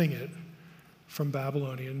 He's getting it from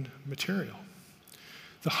Babylonian material.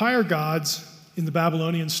 The higher gods in the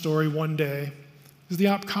Babylonian story one day, because the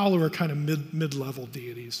Apkallu are kind of mid-level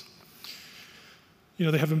deities.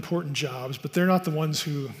 They have important jobs, but they're not the ones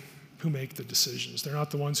who make the decisions. They're not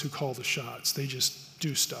the ones who call the shots. They just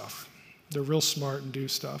do stuff. They're real smart and do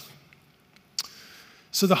stuff.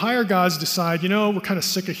 So the higher gods decide, we're kind of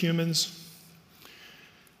sick of humans.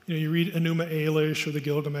 You read Enuma Elish or the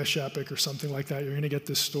Gilgamesh epic or something like that, you're going to get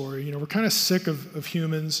this story. We're kind of sick of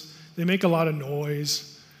humans. They make a lot of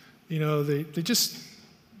noise. They just,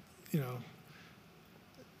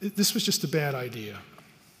 this was just a bad idea.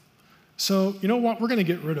 So, you know what? We're going to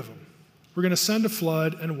get rid of them. We're going to send a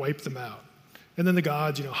flood and wipe them out. And then the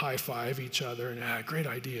gods, high-five each other and, great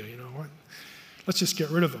idea, what? Let's just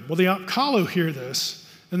get rid of them. Well, the Apkallu hear this,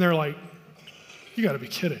 and they're like, you got to be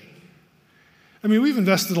kidding. I mean, we've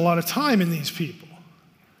invested a lot of time in these people.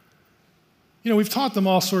 We've taught them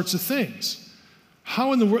all sorts of things.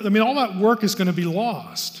 How in the world, all that work is going to be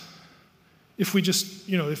lost if we just,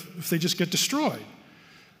 if they just get destroyed.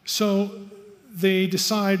 So they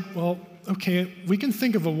decide, well, okay, we can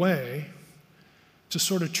think of a way to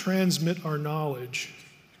sort of transmit our knowledge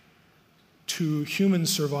to human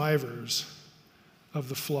survivors of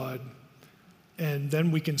the flood, and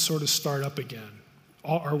then we can sort of start up again.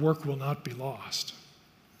 Our work will not be lost.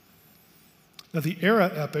 Now, the Era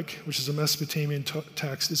epic, which is a Mesopotamian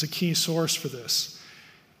text, is a key source for this.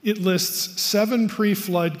 It lists 7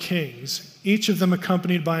 pre-flood kings, each of them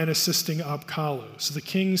accompanied by an assisting Apkallu. So the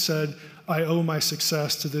king said, I owe my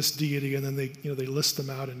success to this deity, and then they list them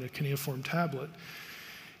out in a cuneiform tablet.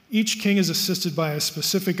 Each king is assisted by a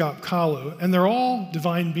specific Apkallu, and they're all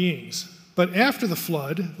divine beings. But after the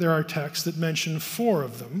flood, there are texts that mention 4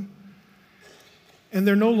 of them, and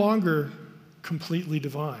they're no longer completely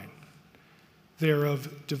divine. They're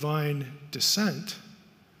of divine descent,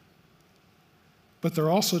 but they're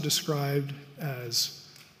also described as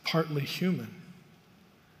partly human.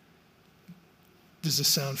 Does this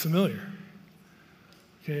sound familiar?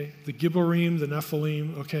 Okay, the Gibborim, the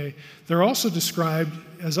Nephilim, okay. They're also described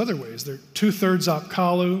as other ways. They're 2/3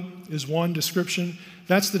 Apkallu is one description.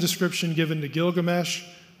 That's the description given to Gilgamesh,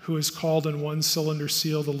 who is called in one cylinder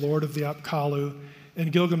seal the Lord of the Apkallu,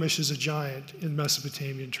 and Gilgamesh is a giant in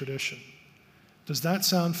Mesopotamian tradition. Does that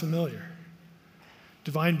sound familiar?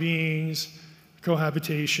 Divine beings,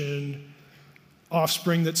 cohabitation,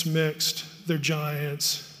 offspring that's mixed, they're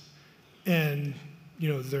giants, and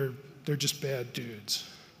they're just bad dudes.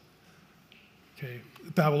 Okay,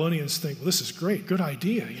 the Babylonians think, well, this is great, good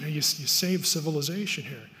idea. You save civilization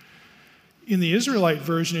here. In the Israelite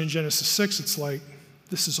version in Genesis 6, it's like,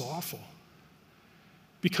 this is awful.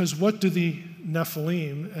 Because what do the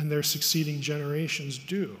Nephilim and their succeeding generations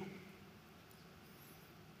do?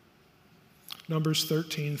 Numbers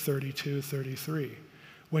 13, 32, 33.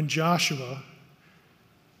 When Joshua,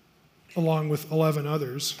 along with 11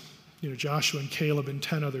 others, Joshua and Caleb and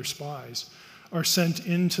 10 other spies, are sent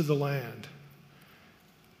into the land,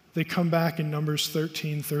 they come back in Numbers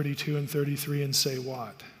 13, 32, and 33 and say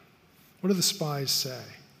what? What do the spies say?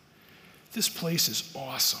 This place is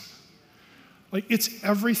awesome. Like, it's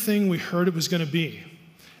everything we heard it was going to be.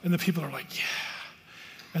 And the people are like, yeah.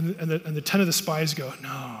 And the 10 of the spies go,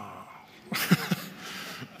 no.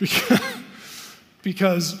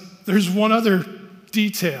 because there's one other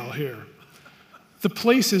detail here. The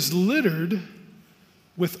place is littered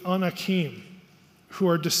with Anakim. who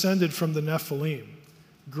are descended from the Nephilim,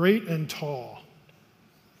 great and tall.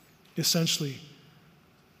 Essentially,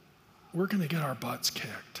 we're going to get our butts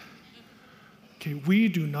kicked. Okay, we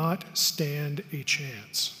do not stand a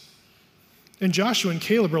chance. And Joshua and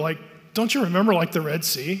Caleb are like, don't you remember like the Red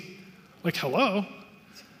Sea? Like, hello?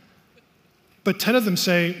 But 10 of them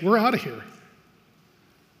say, we're out of here.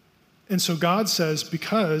 And so God says,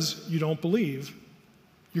 because you don't believe,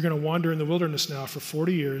 you're going to wander in the wilderness now for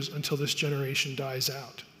 40 years until this generation dies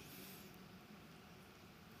out.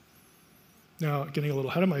 Now, getting a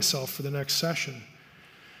little ahead of myself for the next session.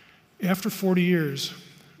 After 40 years,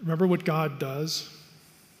 remember what God does?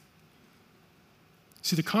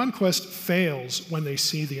 See, the conquest fails when they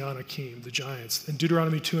see the Anakim, the giants. And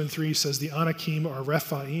Deuteronomy 2 and 3 says the Anakim are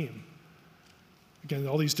Rephaim. Again,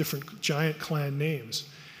 all these different giant clan names.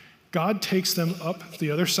 God takes them up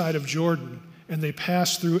the other side of Jordan, and they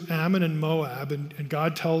pass through Ammon and Moab, and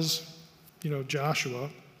God tells, Joshua,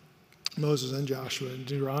 Moses and Joshua in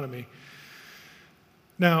Deuteronomy,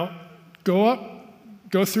 now, go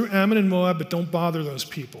through Ammon and Moab, but don't bother those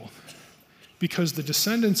people, because the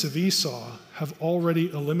descendants of Esau have already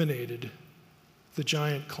eliminated the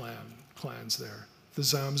giant clans there, the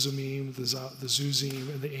Zamzumim, the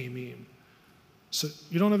Zuzim, and the Amim. So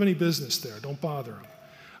you don't have any business there. Don't bother them.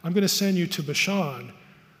 I'm going to send you to Bashan,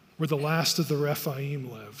 where the last of the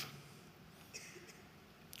Rephaim live.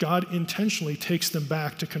 God intentionally takes them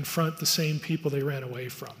back to confront the same people they ran away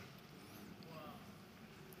from.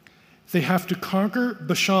 They have to conquer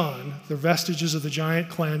Bashan, the vestiges of the giant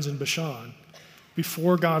clans in Bashan,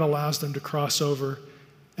 before God allows them to cross over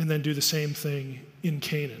and then do the same thing in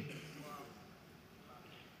Canaan.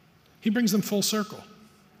 He brings them full circle.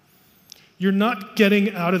 You're not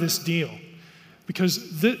getting out of this deal,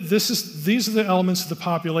 because these are the elements of the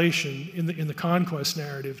population in the conquest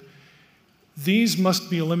narrative. These must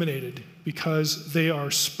be eliminated because they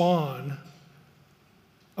are spawn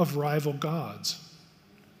of rival gods.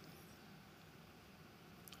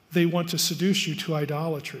 They want to seduce you to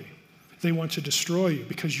idolatry. They want to destroy you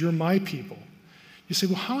because you're my people. You say,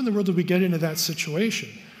 well, how in the world did we get into that situation?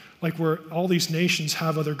 Like where all these nations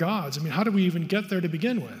have other gods. I mean, how did we even get there to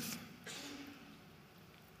begin with?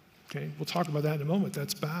 Okay, we'll talk about that in a moment.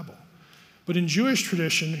 That's Babel. But in Jewish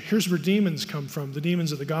tradition, here's where demons come from, the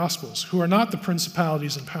demons of the Gospels, who are not the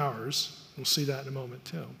principalities and powers. We'll see that in a moment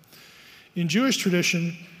too. In Jewish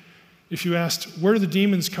tradition, if you asked, where do the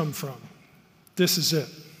demons come from? This is it.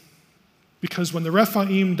 Because when the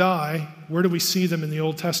Rephaim die, where do we see them in the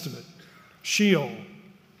Old Testament? Sheol.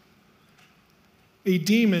 A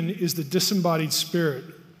demon is the disembodied spirit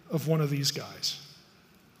of one of these guys.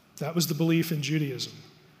 That was the belief in Judaism.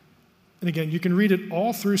 And again, you can read it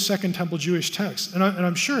all through Second Temple Jewish texts. And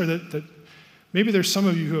I'm sure that maybe there's some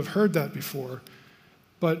of you who have heard that before.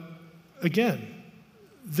 But again,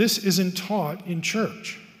 this isn't taught in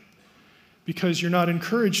church because you're not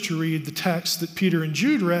encouraged to read the texts that Peter and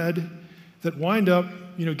Jude read that wind up,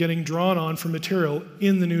 getting drawn on for material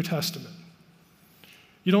in the New Testament.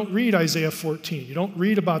 You don't read Isaiah 14. You don't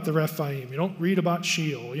read about the Rephaim. You don't read about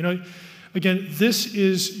Sheol. Again, this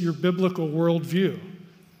is your biblical worldview.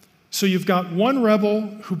 So you've got one rebel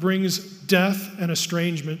who brings death and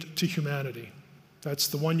estrangement to humanity. That's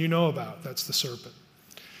the one you know about. That's the serpent.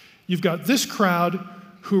 You've got this crowd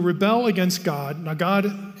who rebel against God. Now, God,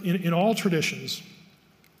 in all traditions,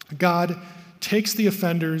 God takes the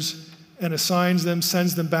offenders and assigns them,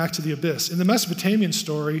 sends them back to the abyss. In the Mesopotamian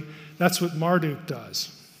story, that's what Marduk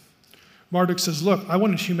does. Marduk says, look, I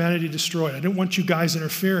wanted humanity destroyed. I didn't want you guys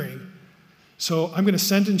interfering. So I'm going to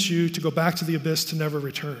sentence you to go back to the abyss to never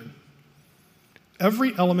return.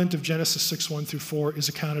 Every element of Genesis 6:1 through 4 is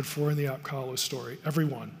accounted for in the Apkallos story, every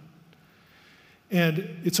one. And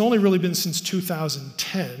it's only really been since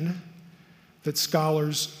 2010 that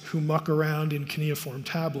scholars who muck around in cuneiform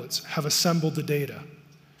tablets have assembled the data.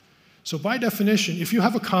 So by definition, if you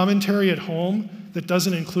have a commentary at home that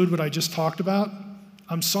doesn't include what I just talked about,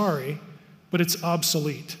 I'm sorry, but it's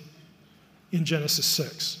obsolete in Genesis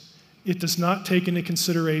 6. It does not take into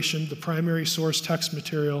consideration the primary source text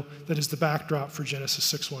material that is the backdrop for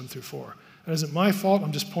Genesis 6:1 through 4. That isn't my fault,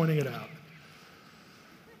 I'm just pointing it out.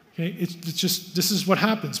 Okay? It's just, this is what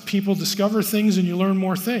happens. People discover things and you learn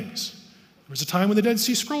more things. There was a time when the Dead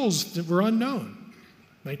Sea Scrolls that were unknown.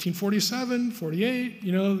 1947, 48,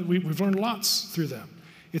 we've learned lots through them.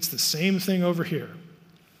 It's the same thing over here.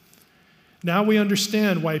 Now we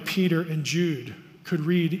understand why Peter and Jude could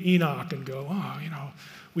read Enoch and go,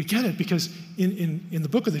 we get it, because in the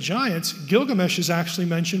book of the giants, Gilgamesh is actually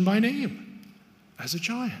mentioned by name as a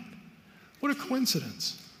giant. What a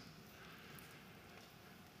coincidence.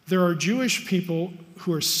 There are Jewish people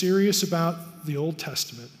who are serious about the Old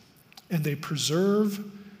Testament and they preserve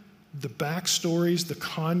the backstories, the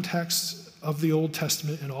context of the Old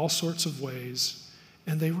Testament in all sorts of ways,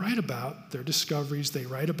 and they write about their discoveries, they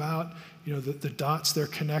write about the dots they're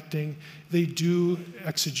connecting, they do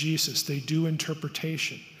exegesis, they do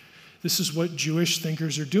interpretation. This is what Jewish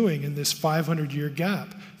thinkers are doing in this 500-year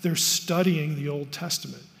gap. They're studying the Old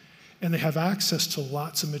Testament, and they have access to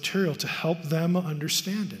lots of material to help them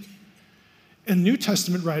understand it. And New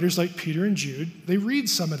Testament writers like Peter and Jude, they read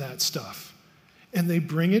some of that stuff, and they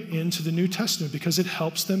bring it into the New Testament because it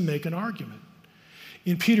helps them make an argument.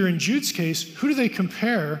 In Peter and Jude's case, who do they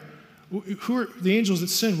compare? Who are the angels that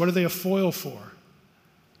sin? What are they a foil for?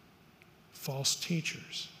 False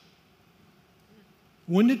teachers.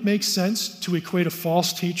 Wouldn't it make sense to equate a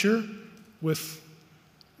false teacher with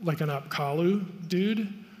like an Apkallu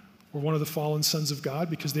dude or one of the fallen sons of God?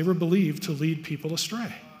 Because they were believed to lead people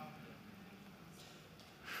astray.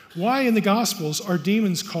 Why in the Gospels are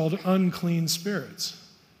demons called unclean spirits?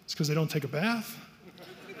 It's because they don't take a bath?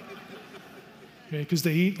 Because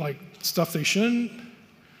they eat like stuff they shouldn't?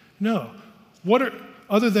 No. What are,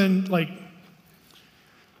 other than like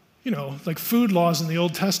food laws in the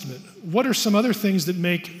Old Testament, what are some other things that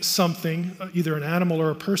make something, either an animal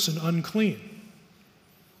or a person, unclean?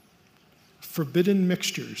 Forbidden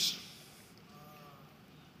mixtures.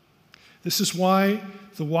 This is why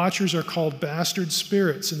the Watchers are called bastard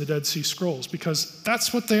spirits in the Dead Sea Scrolls, because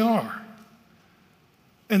that's what they are.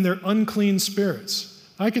 And they're unclean spirits.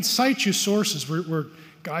 I could cite you sources where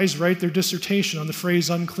guys write their dissertation on the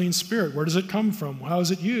phrase unclean spirit. Where does it come from? How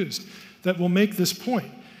is it used? That will make this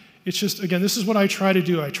point. It's just, again, this is what I try to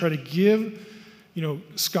do. I try to give,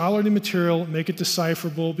 scholarly material, make it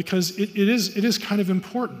decipherable, because it is kind of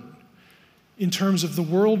important in terms of the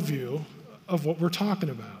worldview of what we're talking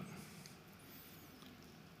about.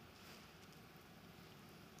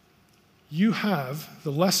 You have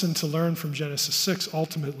the lesson to learn from Genesis 6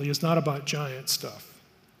 ultimately is not about giant stuff.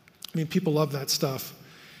 I mean, people love that stuff,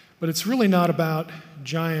 but it's really not about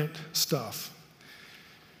giant stuff.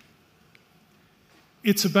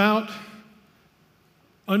 It's about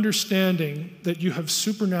understanding that you have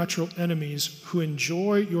supernatural enemies who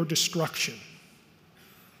enjoy your destruction.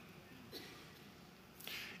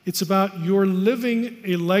 It's about your living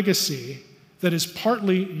a legacy that is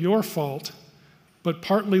partly your fault, but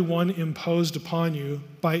partly one imposed upon you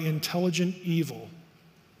by intelligent evil.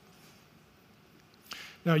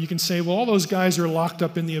 Now, you can say, well, all those guys are locked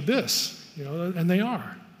up in the abyss, and they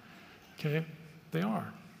are. Okay? They are.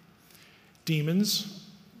 Demons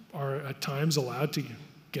are at times allowed to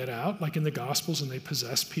get out, like in the Gospels, and they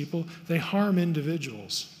possess people. They harm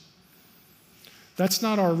individuals. That's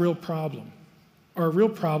not our real problem. Our real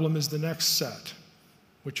problem is the next set,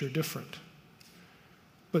 which are different.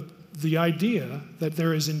 But the idea that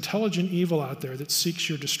there is intelligent evil out there that seeks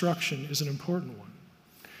your destruction is an important one.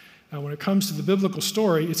 Now, when it comes to the biblical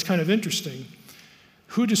story, it's kind of interesting.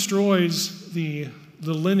 Who destroys the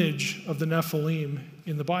lineage of the Nephilim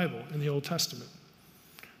in the Bible, in the Old Testament?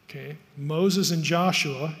 Okay, Moses and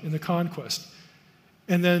Joshua in the conquest.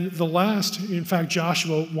 And then the last, in fact,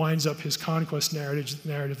 Joshua winds up his conquest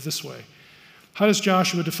narrative this way. How does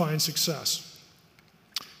Joshua define success?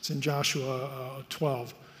 It's in Joshua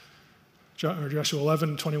 12. Or Joshua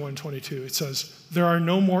 11, 21, 22. It says, there are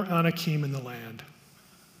no more Anakim in the land,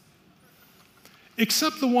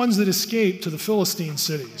 except the ones that escaped to the Philistine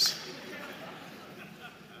cities.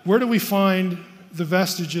 Where do we find the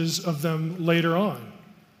vestiges of them later on?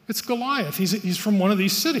 It's Goliath. He's from one of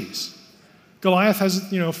these cities. Goliath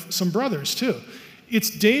has, some brothers too. It's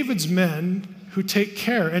David's men who take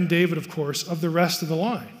care, and David, of course, of the rest of the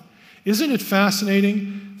line. Isn't it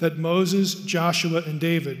fascinating that Moses, Joshua, and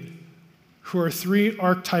David, who are three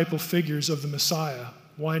archetypal figures of the Messiah,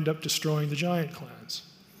 wind up destroying the giant clans?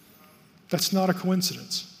 That's not a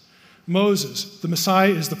coincidence. Moses, the Messiah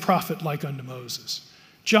is the prophet like unto Moses.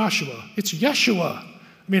 Joshua, it's Yeshua. I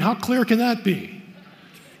mean, how clear can that be?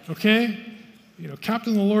 Okay?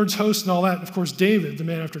 Captain of the Lord's host and all that. And of course, David, the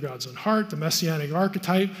man after God's own heart, the messianic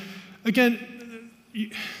archetype. Again,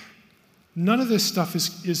 none of this stuff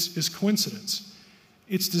is coincidence.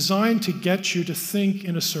 It's designed to get you to think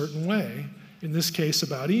in a certain way, in this case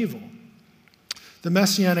about evil. The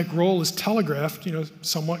messianic role is telegraphed,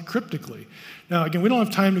 somewhat cryptically. Now, again, we don't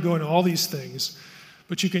have time to go into all these things,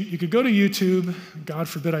 but you could go to YouTube. God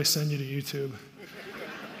forbid I send you to YouTube.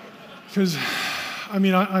 Because,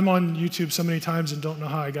 I'm on YouTube so many times and don't know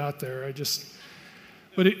how I got there.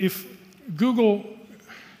 But if Google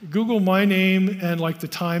my name and the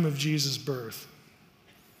time of Jesus' birth,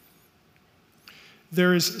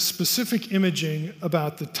 there is specific imaging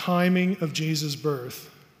about the timing of Jesus' birth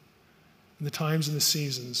in the times and the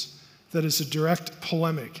seasons that is a direct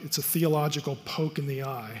polemic. It's a theological poke in the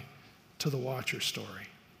eye to the Watcher story.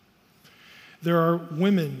 There are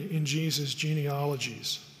women in Jesus'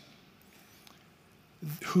 genealogies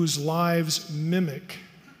whose lives mimic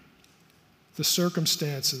the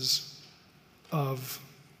circumstances of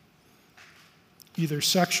either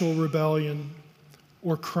sexual rebellion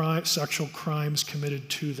or sexual crimes committed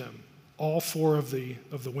to them. All four of the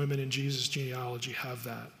women in Jesus' genealogy have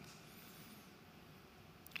that.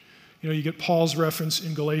 You get Paul's reference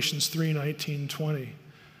in Galatians 3:19-20.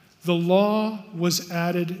 The law was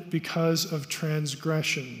added because of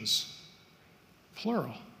transgressions,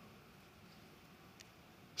 plural.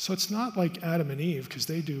 So it's not like Adam and Eve, because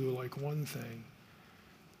they do like one thing.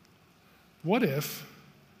 What if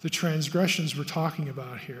the transgressions we're talking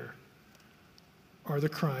about here are the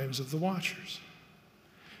crimes of the Watchers?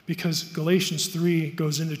 Because Galatians 3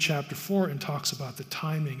 goes into chapter 4 and talks about the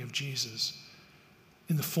timing of Jesus.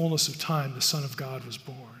 In the fullness of time, the Son of God was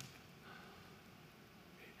born.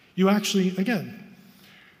 You actually, again,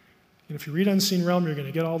 if you read Unseen Realm, you're going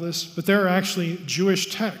to get all this, but there are actually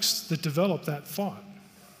Jewish texts that develop that thought,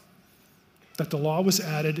 that the law was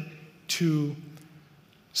added to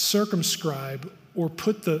circumscribe or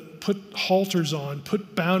put halters on,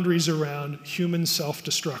 put boundaries around human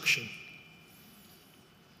self-destruction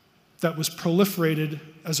that was proliferated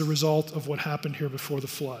as a result of what happened here before the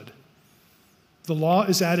flood. The law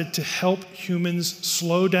is added to help humans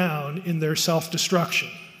slow down in their self-destruction,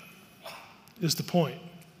 is the point.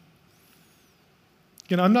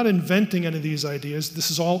 Again, I'm not inventing any of these ideas. This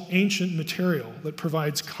is all ancient material that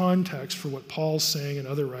provides context for what Paul's saying and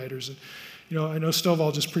other writers. And, I know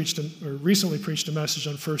Stovall just recently preached a message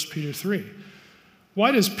on 1 Peter 3.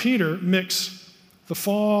 Why does Peter mix the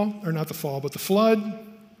flood,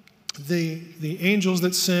 the angels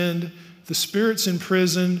that sinned, the spirits in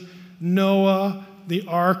prison, Noah, the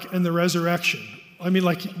ark, and the resurrection? I mean,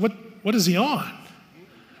 what is he on?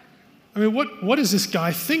 I mean, what is this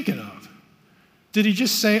guy thinking of? Did he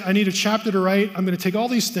just say, I need a chapter to write, I'm going to take all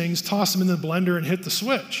these things, toss them in the blender, and hit the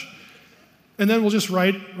switch, and then we'll just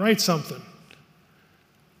write something?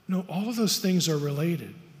 No, all of those things are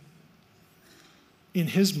related in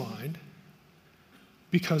his mind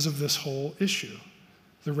because of this whole issue.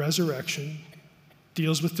 The resurrection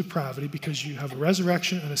deals with depravity because you have a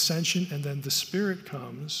resurrection, an ascension, and then the Spirit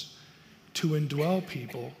comes to indwell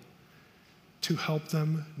people to help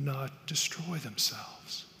them not destroy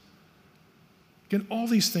themselves. Again, all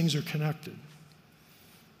these things are connected.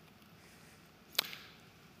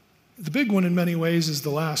 The big one in many ways is the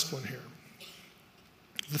last one here,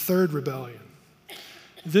 the third rebellion.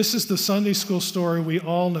 This is the Sunday school story we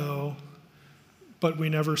all know, but we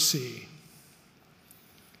never see.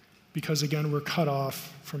 Because again, we're cut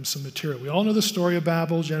off from some material. We all know the story of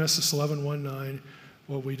Babel, Genesis 11:1-9.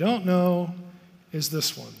 What we don't know is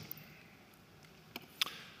this one.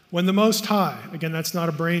 When the Most High, again, that's not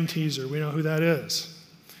a brain teaser, we know who that is.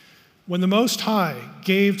 When the Most High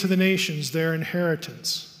gave to the nations their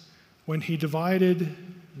inheritance, when he divided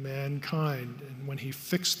mankind, and when he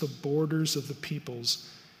fixed the borders of the peoples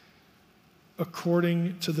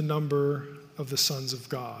according to the number of the sons of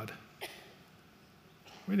God.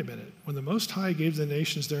 Wait a minute. When the Most High gave the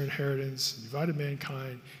nations their inheritance, divided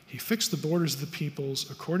mankind, he fixed the borders of the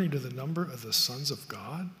peoples according to the number of the sons of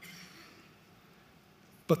God?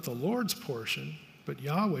 But the Lord's portion, but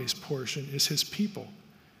Yahweh's portion is his people.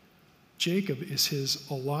 Jacob is his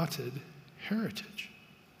allotted heritage.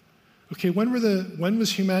 Okay, when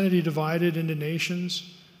was humanity divided into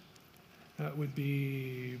nations? That would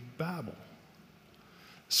be Babel.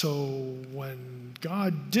 So when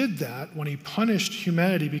God did that, when he punished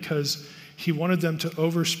humanity because he wanted them to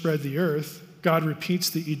overspread the earth, God repeats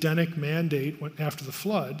the Edenic mandate after the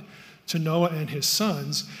flood to Noah and his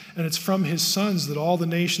sons, and it's from his sons that all the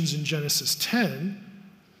nations in Genesis 10,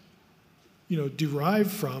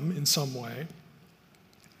 derive from in some way.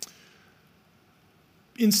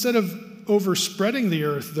 Instead of overspreading the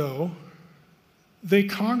earth, though, they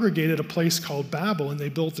congregated at a place called Babel, and they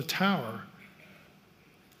built a tower,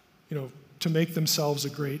 to make themselves a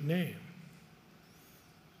great name.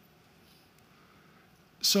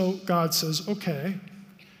 So God says, okay,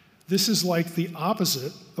 this is like the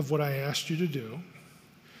opposite of what I asked you to do.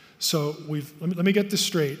 So let me get this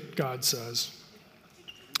straight, God says.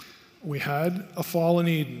 We had a fall in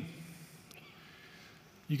Eden.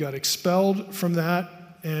 You got expelled from that,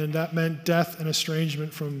 and that meant death and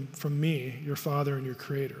estrangement from me, your Father and your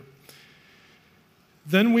Creator.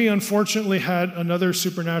 Then we unfortunately had another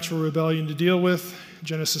supernatural rebellion to deal with,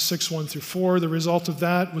 Genesis 6:1-4. The result of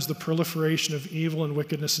that was the proliferation of evil and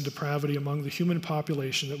wickedness and depravity among the human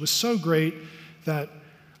population that was so great that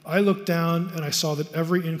I looked down and I saw that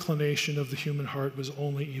every inclination of the human heart was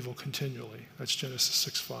only evil continually. That's Genesis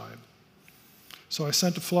 6:5. So I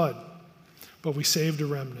sent a flood, but we saved a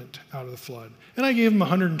remnant out of the flood. And I gave them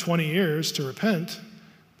 120 years to repent,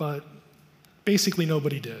 but basically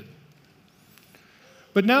nobody did.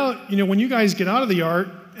 But now, when you guys get out of the ark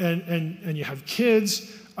and you have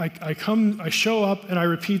kids, I show up and I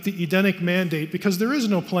repeat the Edenic mandate because there is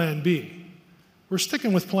no plan B. We're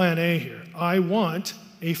sticking with plan A here. I want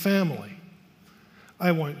a family.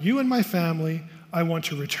 I want you and my family. I want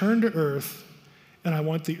to return to earth, and I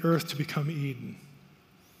want the earth to become Eden.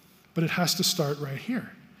 But it has to start right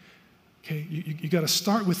here. Okay, you got to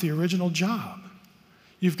start with the original job.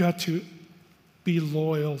 You've got to be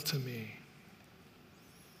loyal to me.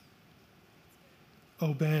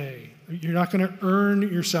 Obey. You're not going to earn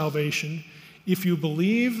your salvation. If you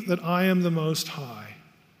believe that I am the Most High,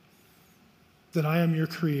 that I am your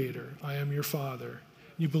Creator, I am your Father,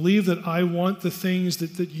 you believe that I want the things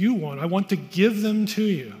that you want, I want to give them to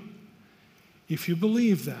you. If you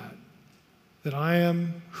believe that I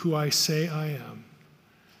am who I say I am,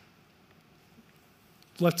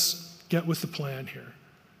 let's get with the plan here.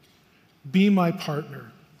 Be my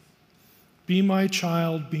partner. Be my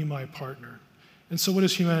child, be my partner. And so what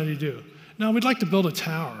does humanity do? Now, we'd like to build a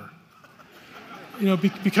tower.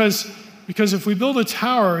 Because if we build a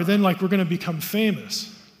tower, then we're going to become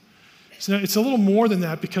famous. So it's a little more than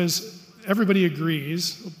that because everybody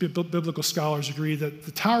agrees, biblical scholars agree, that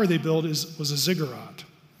the tower they built was a ziggurat.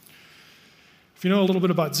 If you know a little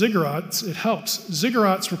bit about ziggurats, it helps.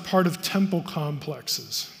 Ziggurats were part of temple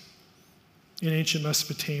complexes in ancient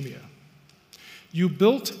Mesopotamia. You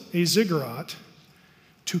built a ziggurat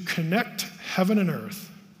to connect heaven and earth,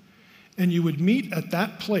 and you would meet at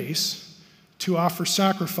that place to offer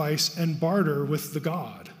sacrifice and barter with the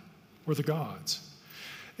god or the gods.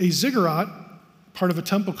 A ziggurat, part of a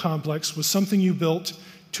temple complex, was something you built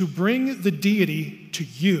to bring the deity to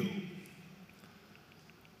you.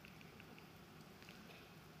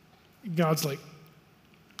 God's like,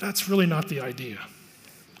 that's really not the idea.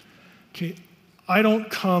 Okay, I don't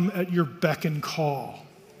come at your beck and call.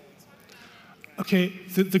 Okay,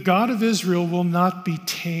 the God of Israel will not be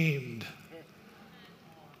tamed.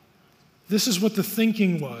 This is what the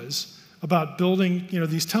thinking was about building,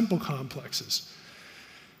 these temple complexes.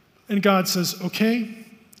 And God says, okay,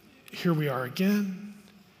 here we are again.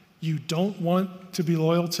 You don't want to be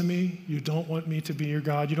loyal to me. You don't want me to be your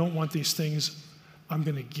God. You don't want these things. I'm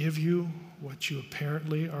going to give you what you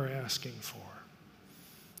apparently are asking for.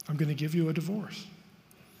 I'm going to give you a divorce.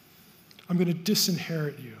 I'm going to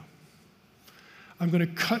disinherit you. I'm going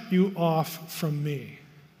to cut you off from me.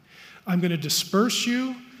 I'm going to disperse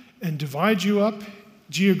you and divide you up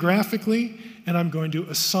geographically, and I'm going to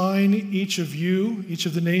assign each of you, each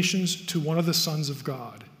of the nations, to one of the sons of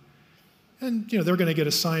God. And, they're going to get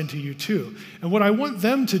assigned to you too. And what I want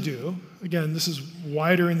them to do, again, this is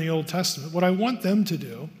wider in the Old Testament, what I want them to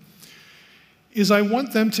do is I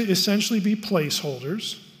want them to essentially be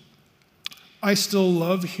placeholders. I still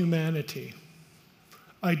love humanity.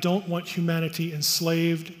 I don't want humanity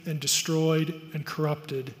enslaved and destroyed and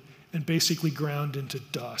corrupted and basically ground into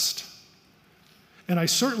dust. And I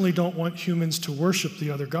certainly don't want humans to worship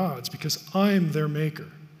the other gods because I'm their maker.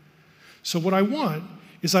 So what I want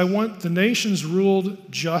is I want the nations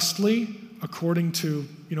ruled justly according to,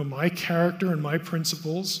 my character and my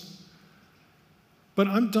principles. But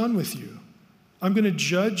I'm done with you. I'm going to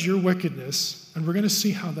judge your wickedness, and we're going to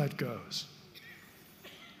see how that goes.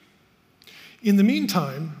 In the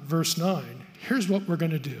meantime, verse 9, here's what we're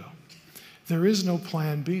going to do. There is no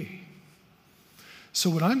plan B.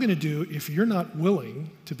 So what I'm going to do, if you're not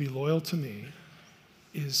willing to be loyal to me,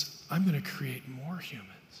 is I'm going to create more humans.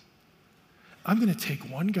 I'm going to take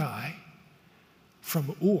one guy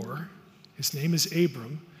from Ur, his name is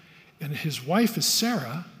Abram, and his wife is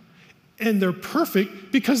Sarah, and they're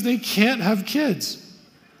perfect because they can't have kids.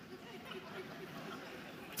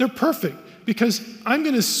 They're perfect because I'm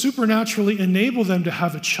going to supernaturally enable them to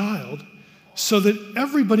have a child so that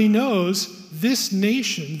everybody knows this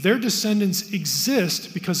nation, their descendants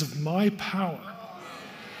exist because of my power.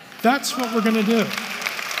 That's what we're going to do.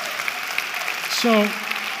 So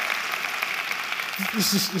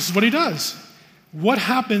this is what he does. What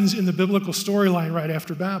happens in the biblical storyline right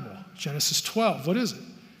after Babel? Genesis 12, what is it?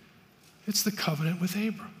 It's the covenant with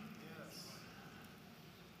Abram.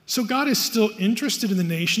 So God is still interested in the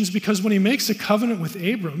nations because when he makes a covenant with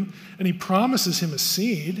Abram and he promises him a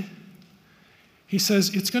seed, He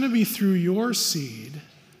says, it's going to be through your seed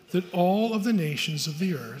that all of the nations of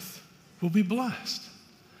the earth will be blessed.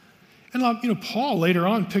 And Paul later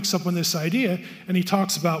on picks up on this idea, and he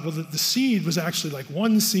talks about, well, the seed was actually like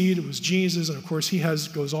one seed. It was Jesus, and of course he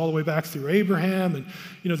goes all the way back through Abraham, and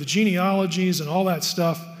the genealogies and all that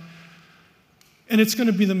stuff. And it's going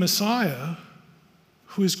to be the Messiah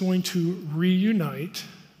who is going to reunite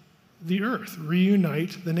the earth,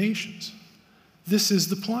 reunite the nations. This is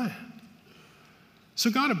the plan. So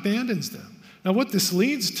God abandons them. Now, what this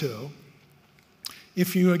leads to,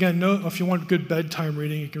 if you want good bedtime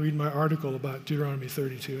reading, you can read my article about Deuteronomy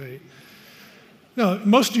 32:8. Now,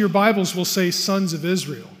 most of your Bibles will say sons of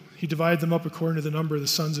Israel. He divided them up according to the number of the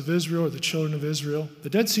sons of Israel or the children of Israel. The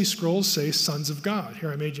Dead Sea Scrolls say sons of God.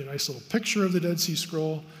 Here I made you a nice little picture of the Dead Sea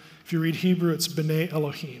Scroll. If you read Hebrew, it's B'nai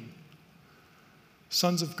Elohim,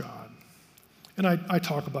 sons of God. And I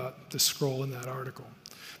talk about this scroll in that article.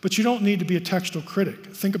 But you don't need to be a textual critic.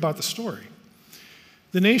 Think about the story.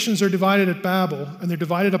 The nations are divided at Babel, and they're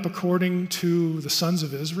divided up according to the sons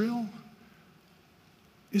of Israel.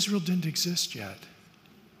 Israel didn't exist yet.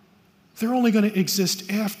 They're only going to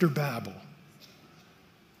exist after Babel.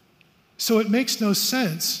 So it makes no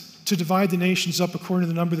sense to divide the nations up according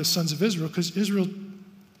to the number of the sons of Israel, because Israel,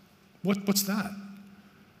 what's that?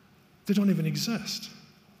 They don't even exist.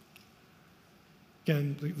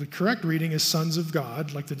 Again, the correct reading is sons of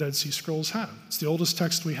God, like the Dead Sea Scrolls have. It's the oldest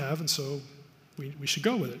text we have, and so we should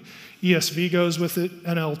go with it. ESV goes with it,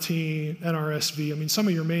 NLT, NRSV. Some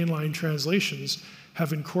of your mainline translations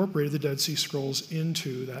have incorporated the Dead Sea Scrolls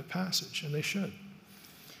into that passage, and they should,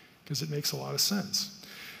 because it makes a lot of sense.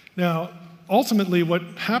 Now, ultimately, what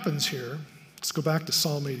happens here, let's go back to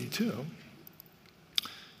Psalm 82.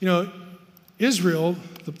 Israel,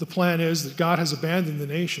 the plan is that God has abandoned the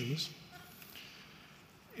nations,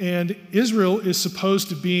 and Israel is supposed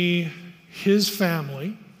to be his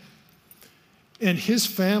family, and his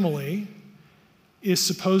family is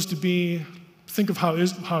supposed to be, think of how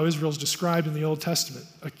Israel's described in the Old Testament,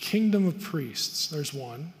 a kingdom of priests. There's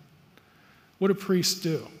one. What do priests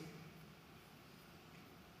do?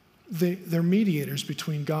 They're mediators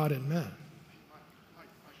between God and men.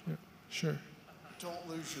 Yeah, sure. Don't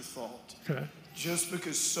lose your thought. Okay. Just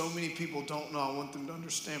because so many people don't know, I want them to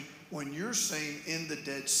understand, when you're saying in the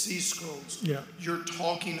Dead Sea Scrolls, you're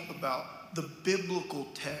talking about the biblical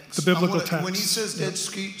text. The biblical text. When he says Dead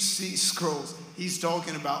Sea Scrolls, he's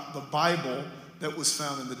talking about the Bible that was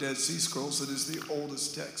found in the Dead Sea Scrolls. That is the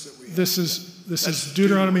oldest text that we have. This is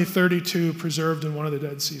Deuteronomy 32, preserved in one of the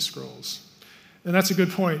Dead Sea Scrolls. And that's a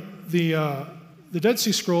good point. The Dead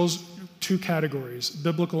Sea Scrolls, two categories,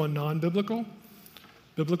 biblical and non-biblical.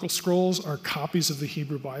 Biblical scrolls are copies of the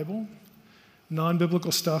Hebrew Bible.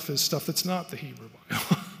 Non-biblical stuff is stuff that's not the Hebrew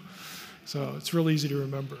Bible. So it's real easy to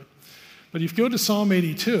remember. But if you go to Psalm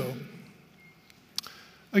 82,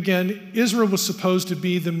 again, Israel was supposed to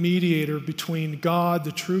be the mediator between God,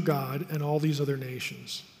 the true God, and all these other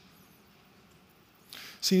nations.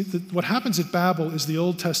 See, what happens at Babel is the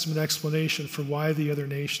Old Testament explanation for why the other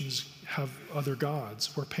nations have other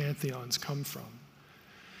gods, where pantheons come from.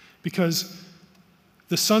 Because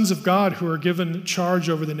the sons of God who are given charge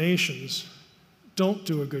over the nations don't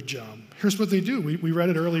do a good job. Here's what they do. We read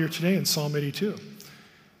it earlier today in Psalm 82.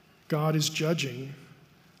 God is judging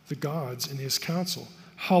the gods in his council.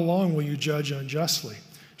 How long will you judge unjustly?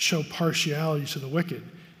 Show partiality to the wicked.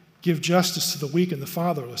 Give justice to the weak and the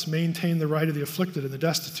fatherless. Maintain the right of the afflicted and the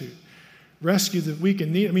destitute. Rescue the weak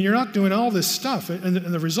and needy. You're not doing all this stuff. And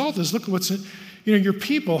the result is, look at what's in, your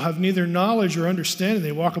people have neither knowledge or understanding.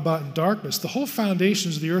 They walk about in darkness. The whole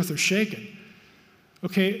foundations of the earth are shaken.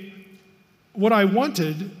 Okay, what I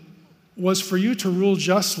wanted was for you to rule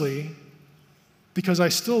justly, because I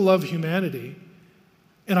still love humanity,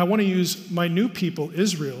 and I want to use my new people,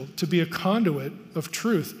 Israel, to be a conduit of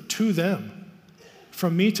truth to them,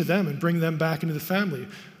 from me to them, and bring them back into the family.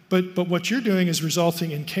 But what you're doing is resulting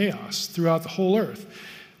in chaos throughout the whole earth.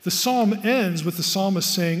 The psalm ends with the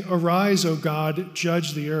psalmist saying, "Arise, O God,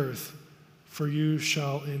 judge the earth, for you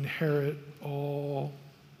shall inherit all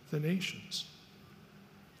the nations."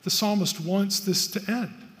 The psalmist wants this to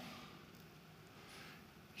end.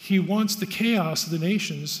 He wants the chaos of the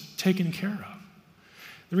nations taken care of.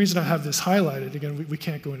 The reason I have this highlighted, again, we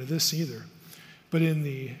can't go into this either, but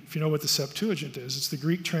if you know what the Septuagint is, it's the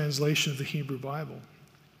Greek translation of the Hebrew Bible.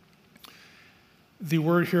 The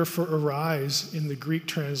word here for arise in the Greek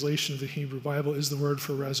translation of the Hebrew Bible is the word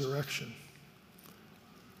for resurrection.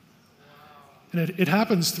 And it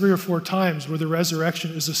happens 3 or 4 times where the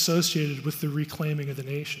resurrection is associated with the reclaiming of the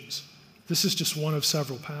nations. This is just one of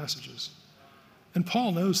several passages. And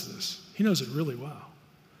Paul knows this. He knows it really well.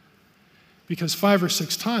 Because 5 or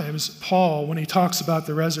 6 times, Paul, when he talks about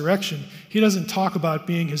the resurrection, he doesn't talk about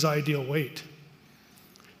being his ideal weight.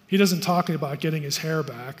 He doesn't talk about getting his hair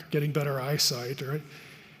back, getting better eyesight.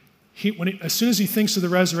 As soon as he thinks of the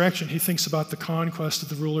resurrection, he thinks about the conquest of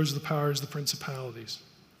the rulers, the powers, the principalities.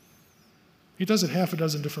 He does it half a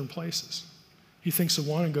dozen different places. He thinks of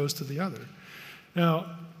one and goes to the other.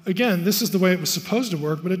 Now, again, this is the way it was supposed to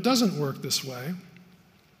work, but it doesn't work this way.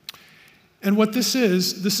 And what this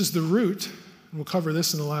is the root, and we'll cover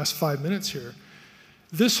this in the last 5 minutes here.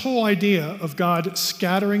 This whole idea of God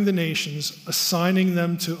scattering the nations, assigning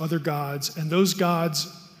them to other gods, and those gods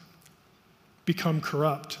become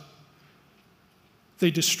corrupt. They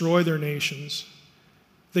destroy their nations.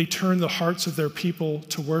 They turn the hearts of their people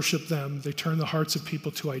to worship them. They turn the hearts of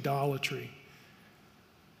people to idolatry.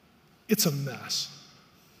 It's a mess.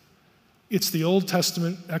 It's the Old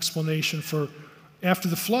Testament explanation for after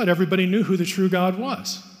the flood, everybody knew who the true God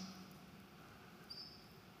was.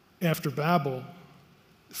 After Babel,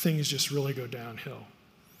 things just really go downhill.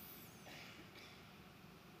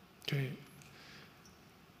 Okay.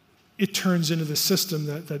 It turns into the system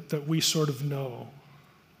that we sort of know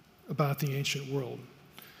about the ancient world.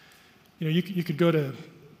 You know, you could go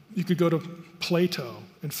to Plato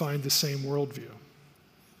and find the same worldview.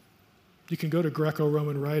 You can go to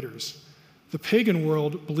Greco-Roman writers. The pagan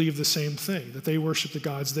world believed the same thing, that they worship the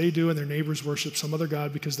gods they do and their neighbors worship some other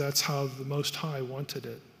god because that's how the Most High wanted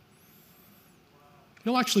it.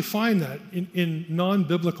 You'll actually find that in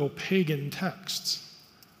non-biblical pagan texts.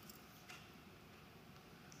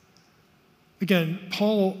 Again,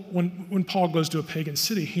 when Paul goes to a pagan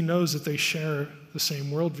city, he knows that they share the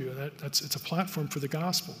same worldview, and it's a platform for the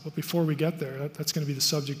gospel. But before we get there, that's going to be the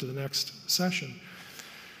subject of the next session.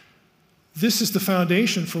 This is the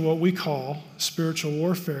foundation for what we call spiritual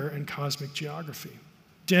warfare and cosmic geography.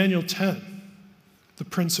 Daniel 10, the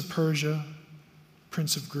prince of Persia,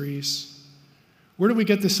 prince of Greece. Where do we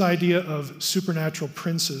get this idea of supernatural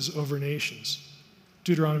princes over nations?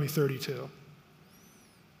 Deuteronomy 32.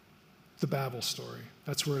 The Babel story.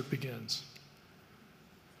 That's where it begins.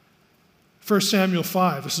 1 Samuel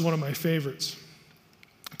 5, this is one of my favorites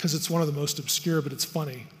because it's one of the most obscure, but it's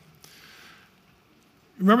funny.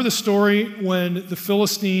 Remember the story when the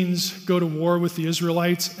Philistines go to war with the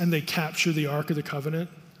Israelites and they capture the Ark of the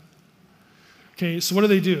Covenant? Okay, so what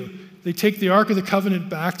do? They take the Ark of the Covenant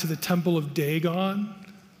back to the temple of Dagon,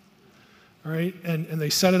 all right, and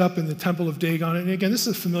they set it up in the temple of Dagon. And again, this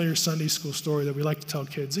is a familiar Sunday school story that we like to tell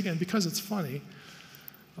kids, again, because it's funny.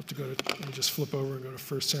 I'll have to let me just flip over and go to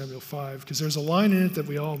 1 Samuel 5, because there's a line in it that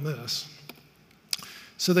we all miss.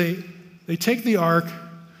 So they take the Ark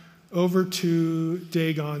over to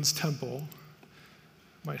Dagon's temple.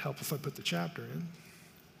 Might help if I put the chapter in.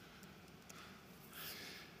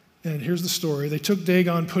 And here's the story. They took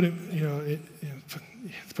Dagon, put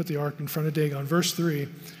the ark in front of Dagon. Verse 3,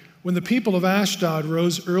 when the people of Ashdod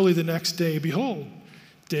rose early the next day, behold,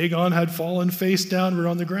 Dagon had fallen face downward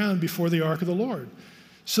on the ground before the ark of the Lord.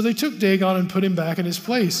 So they took Dagon and put him back in his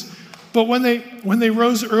place. But when they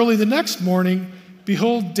rose early the next morning,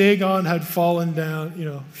 behold, Dagon had fallen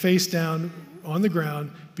down, face down on the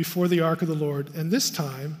ground before the ark of the Lord. And this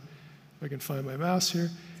time, if I can find my mouse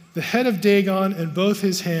here, the head of Dagon and both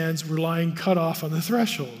his hands were lying cut off on the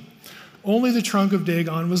threshold. Only the trunk of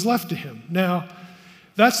Dagon was left to him. Now,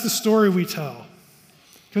 that's the story we tell.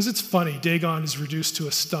 Because it's funny, Dagon is reduced to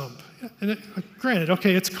a stump. And granted,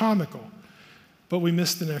 okay, it's comical. But we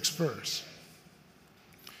missed the next verse.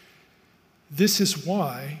 This is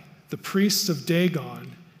why the priests of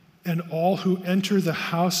Dagon and all who enter the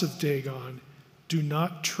house of Dagon do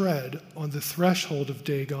not tread on the threshold of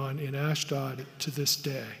Dagon in Ashdod to this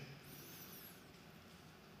day.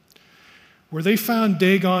 Where they found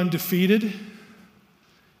Dagon defeated,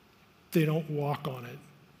 they don't walk on it,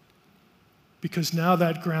 because now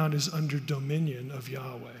that ground is under dominion of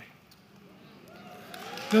Yahweh.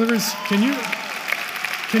 In other words, can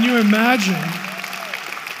you imagine?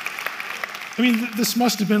 I mean, this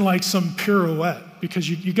must have been like some pirouette, because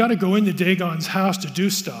you got to go into Dagon's house to do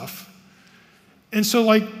stuff. And so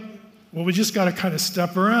we just got to kind of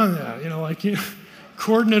step around that,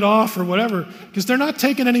 cordon it off or whatever, because they're not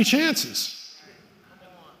taking any chances.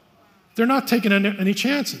 They're not taking any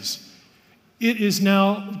chances. It is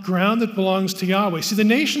now ground that belongs to Yahweh. See, the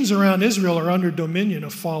nations around Israel are under dominion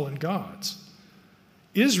of fallen gods.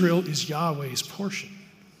 Israel is Yahweh's portion.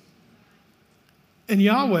 And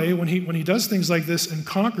Yahweh, when he does things like this and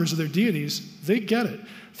conquers their deities, they get it.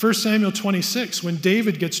 1 Samuel 26, when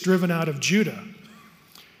David gets driven out of Judah,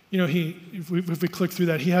 if we click through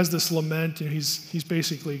that, he has this lament, and he's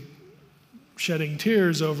basically shedding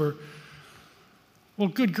tears over, well,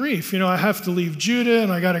 good grief, I have to leave Judah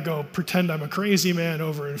and I got to go pretend I'm a crazy man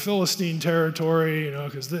over in Philistine territory,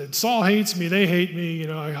 because Saul hates me, they hate me,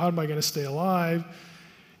 how am I going to stay alive?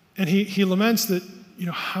 And he laments that,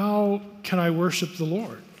 how can I worship the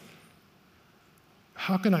Lord?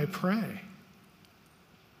 How can I pray?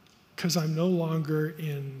 Because I'm no longer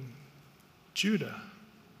in Judah.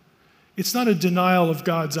 It's not a denial of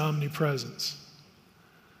God's omnipresence.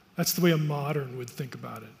 That's the way a modern would think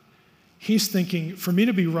about it. He's thinking, for me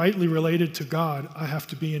to be rightly related to God, I have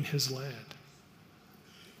to be in his land.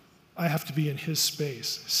 I have to be in his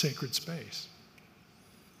space, sacred space.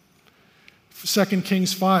 2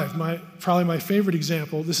 Kings 5, probably my favorite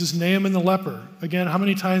example. This is Naaman the leper. Again, how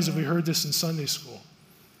many times have we heard this in Sunday school?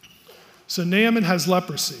 So Naaman has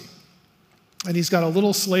leprosy, and he's got a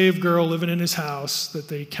little slave girl living in his house that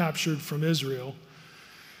they captured from Israel.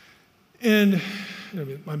 And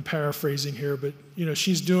I'm paraphrasing here, but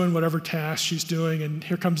she's doing whatever task she's doing, and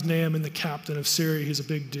here comes Naaman, the captain of Syria. He's a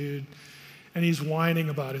big dude, and he's whining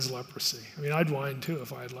about his leprosy. I'd whine too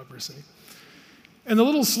if I had leprosy. And the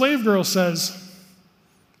little slave girl says,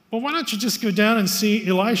 well, why don't you just go down and see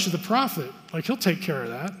Elisha the prophet? He'll take care of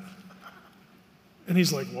that. And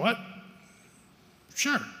he's like, what?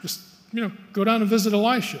 Sure, just, go down and visit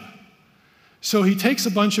Elisha. So he takes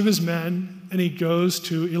a bunch of his men, and he goes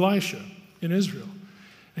to Elisha in Israel.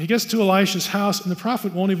 And he gets to Elisha's house, and the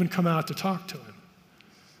prophet won't even come out to talk to him.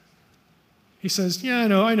 He says, yeah,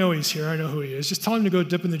 I know he's here. I know who he is. Just tell him to go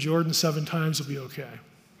dip in the Jordan 7 times. He'll be okay.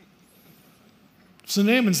 So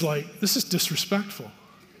Naaman's like, this is disrespectful.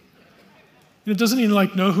 Doesn't he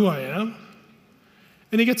know who I am?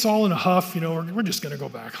 And he gets all in a huff, we're just going to go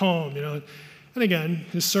back home, And again,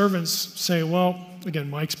 his servants say, well, again,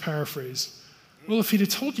 Mike's paraphrase, well, if he'd have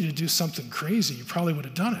told you to do something crazy, you probably would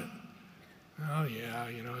have done it. Oh, yeah,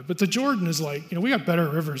 But the Jordan is like, we got better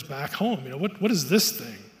rivers back home. What is this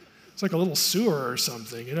thing? It's like a little sewer or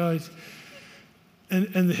something,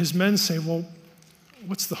 And his men say, well,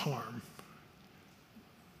 what's the harm?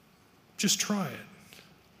 Just try it.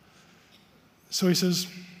 So he says,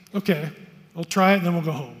 okay, I'll try it and then we'll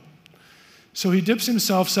go home. So he dips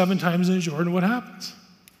himself 7 times in the Jordan. What happens?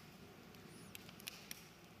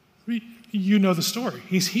 You know the story.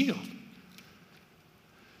 He's healed.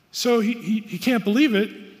 So he can't believe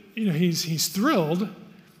it. He's thrilled.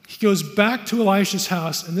 He goes back to Elisha's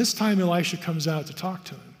house, and this time Elisha comes out to talk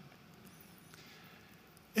to him.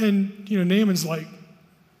 And, Naaman's like,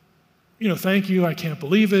 thank you, I can't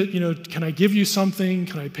believe it. Can I give you something?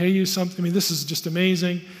 Can I pay you something? This is just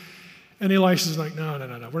amazing. And Elisha's like,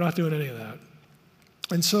 no, we're not doing any of that.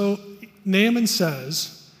 And so Naaman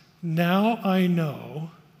says, now I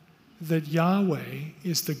know that Yahweh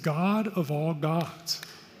is the God of all gods.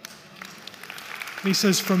 And he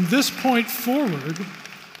says, from this point forward,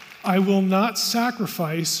 I will not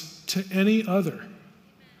sacrifice to any other.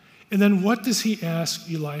 And then what does he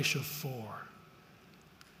ask Elisha for?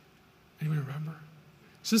 Anyone remember?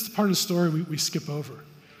 So this is the part of the story we skip over.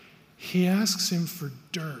 He asks him for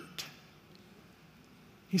dirt.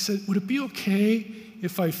 He said, would it be okay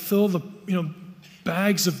if I fill the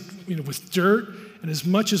bags of with dirt, and as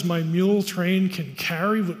much as my mule train can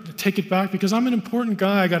carry, take it back? Because I'm an important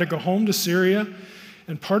guy. I got to go home to Syria,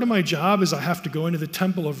 and part of my job is I have to go into the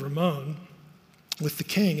temple of Rimmon with the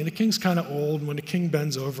king. And the king's kind of old, and when the king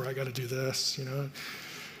bends over, I got to do this,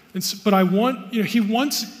 But I want, he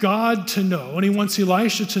wants God to know, and he wants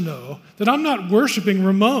Elisha to know that I'm not worshiping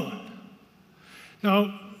Rimmon.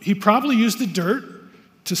 Now, he probably used the dirt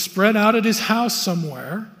to spread out at his house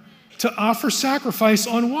somewhere to offer sacrifice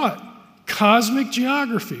on what? Cosmic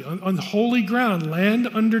geography, on holy ground, land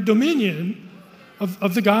under dominion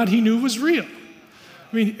of the God he knew was real.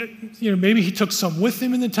 Maybe he took some with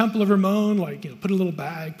him in the temple of Rimmon, put a little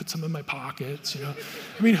bag, put some in my pockets,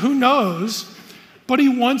 who knows? But he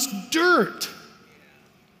wants dirt.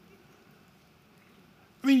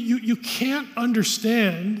 You can't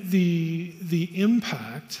understand the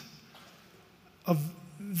impact of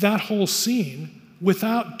that whole scene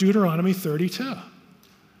without Deuteronomy 32.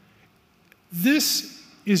 This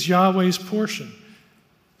is Yahweh's portion.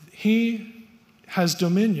 He has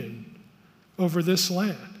dominion over this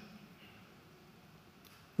land.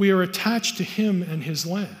 We are attached to him and his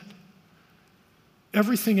land.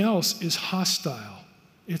 Everything else is hostile.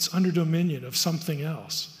 It's under dominion of something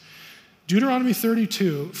else. Deuteronomy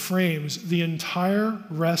 32 frames the entire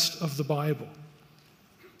rest of the Bible.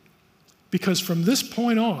 Because from this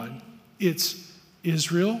point on, it's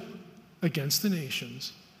Israel against the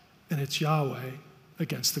nations, and it's Yahweh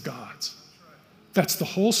against the gods. That's the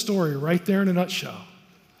whole story right there in a nutshell.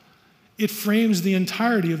 It frames the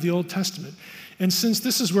entirety of the Old Testament. And since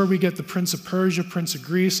this is where we get the Prince of Persia, Prince of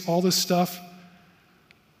Greece, all this stuff,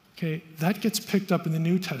 okay, that gets picked up in the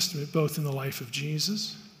New Testament, both in the life of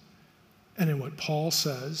Jesus and in what Paul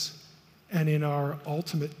says and in our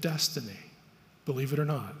ultimate destiny, believe it or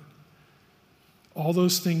not. All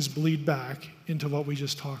those things bleed back into what we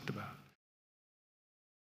just talked about.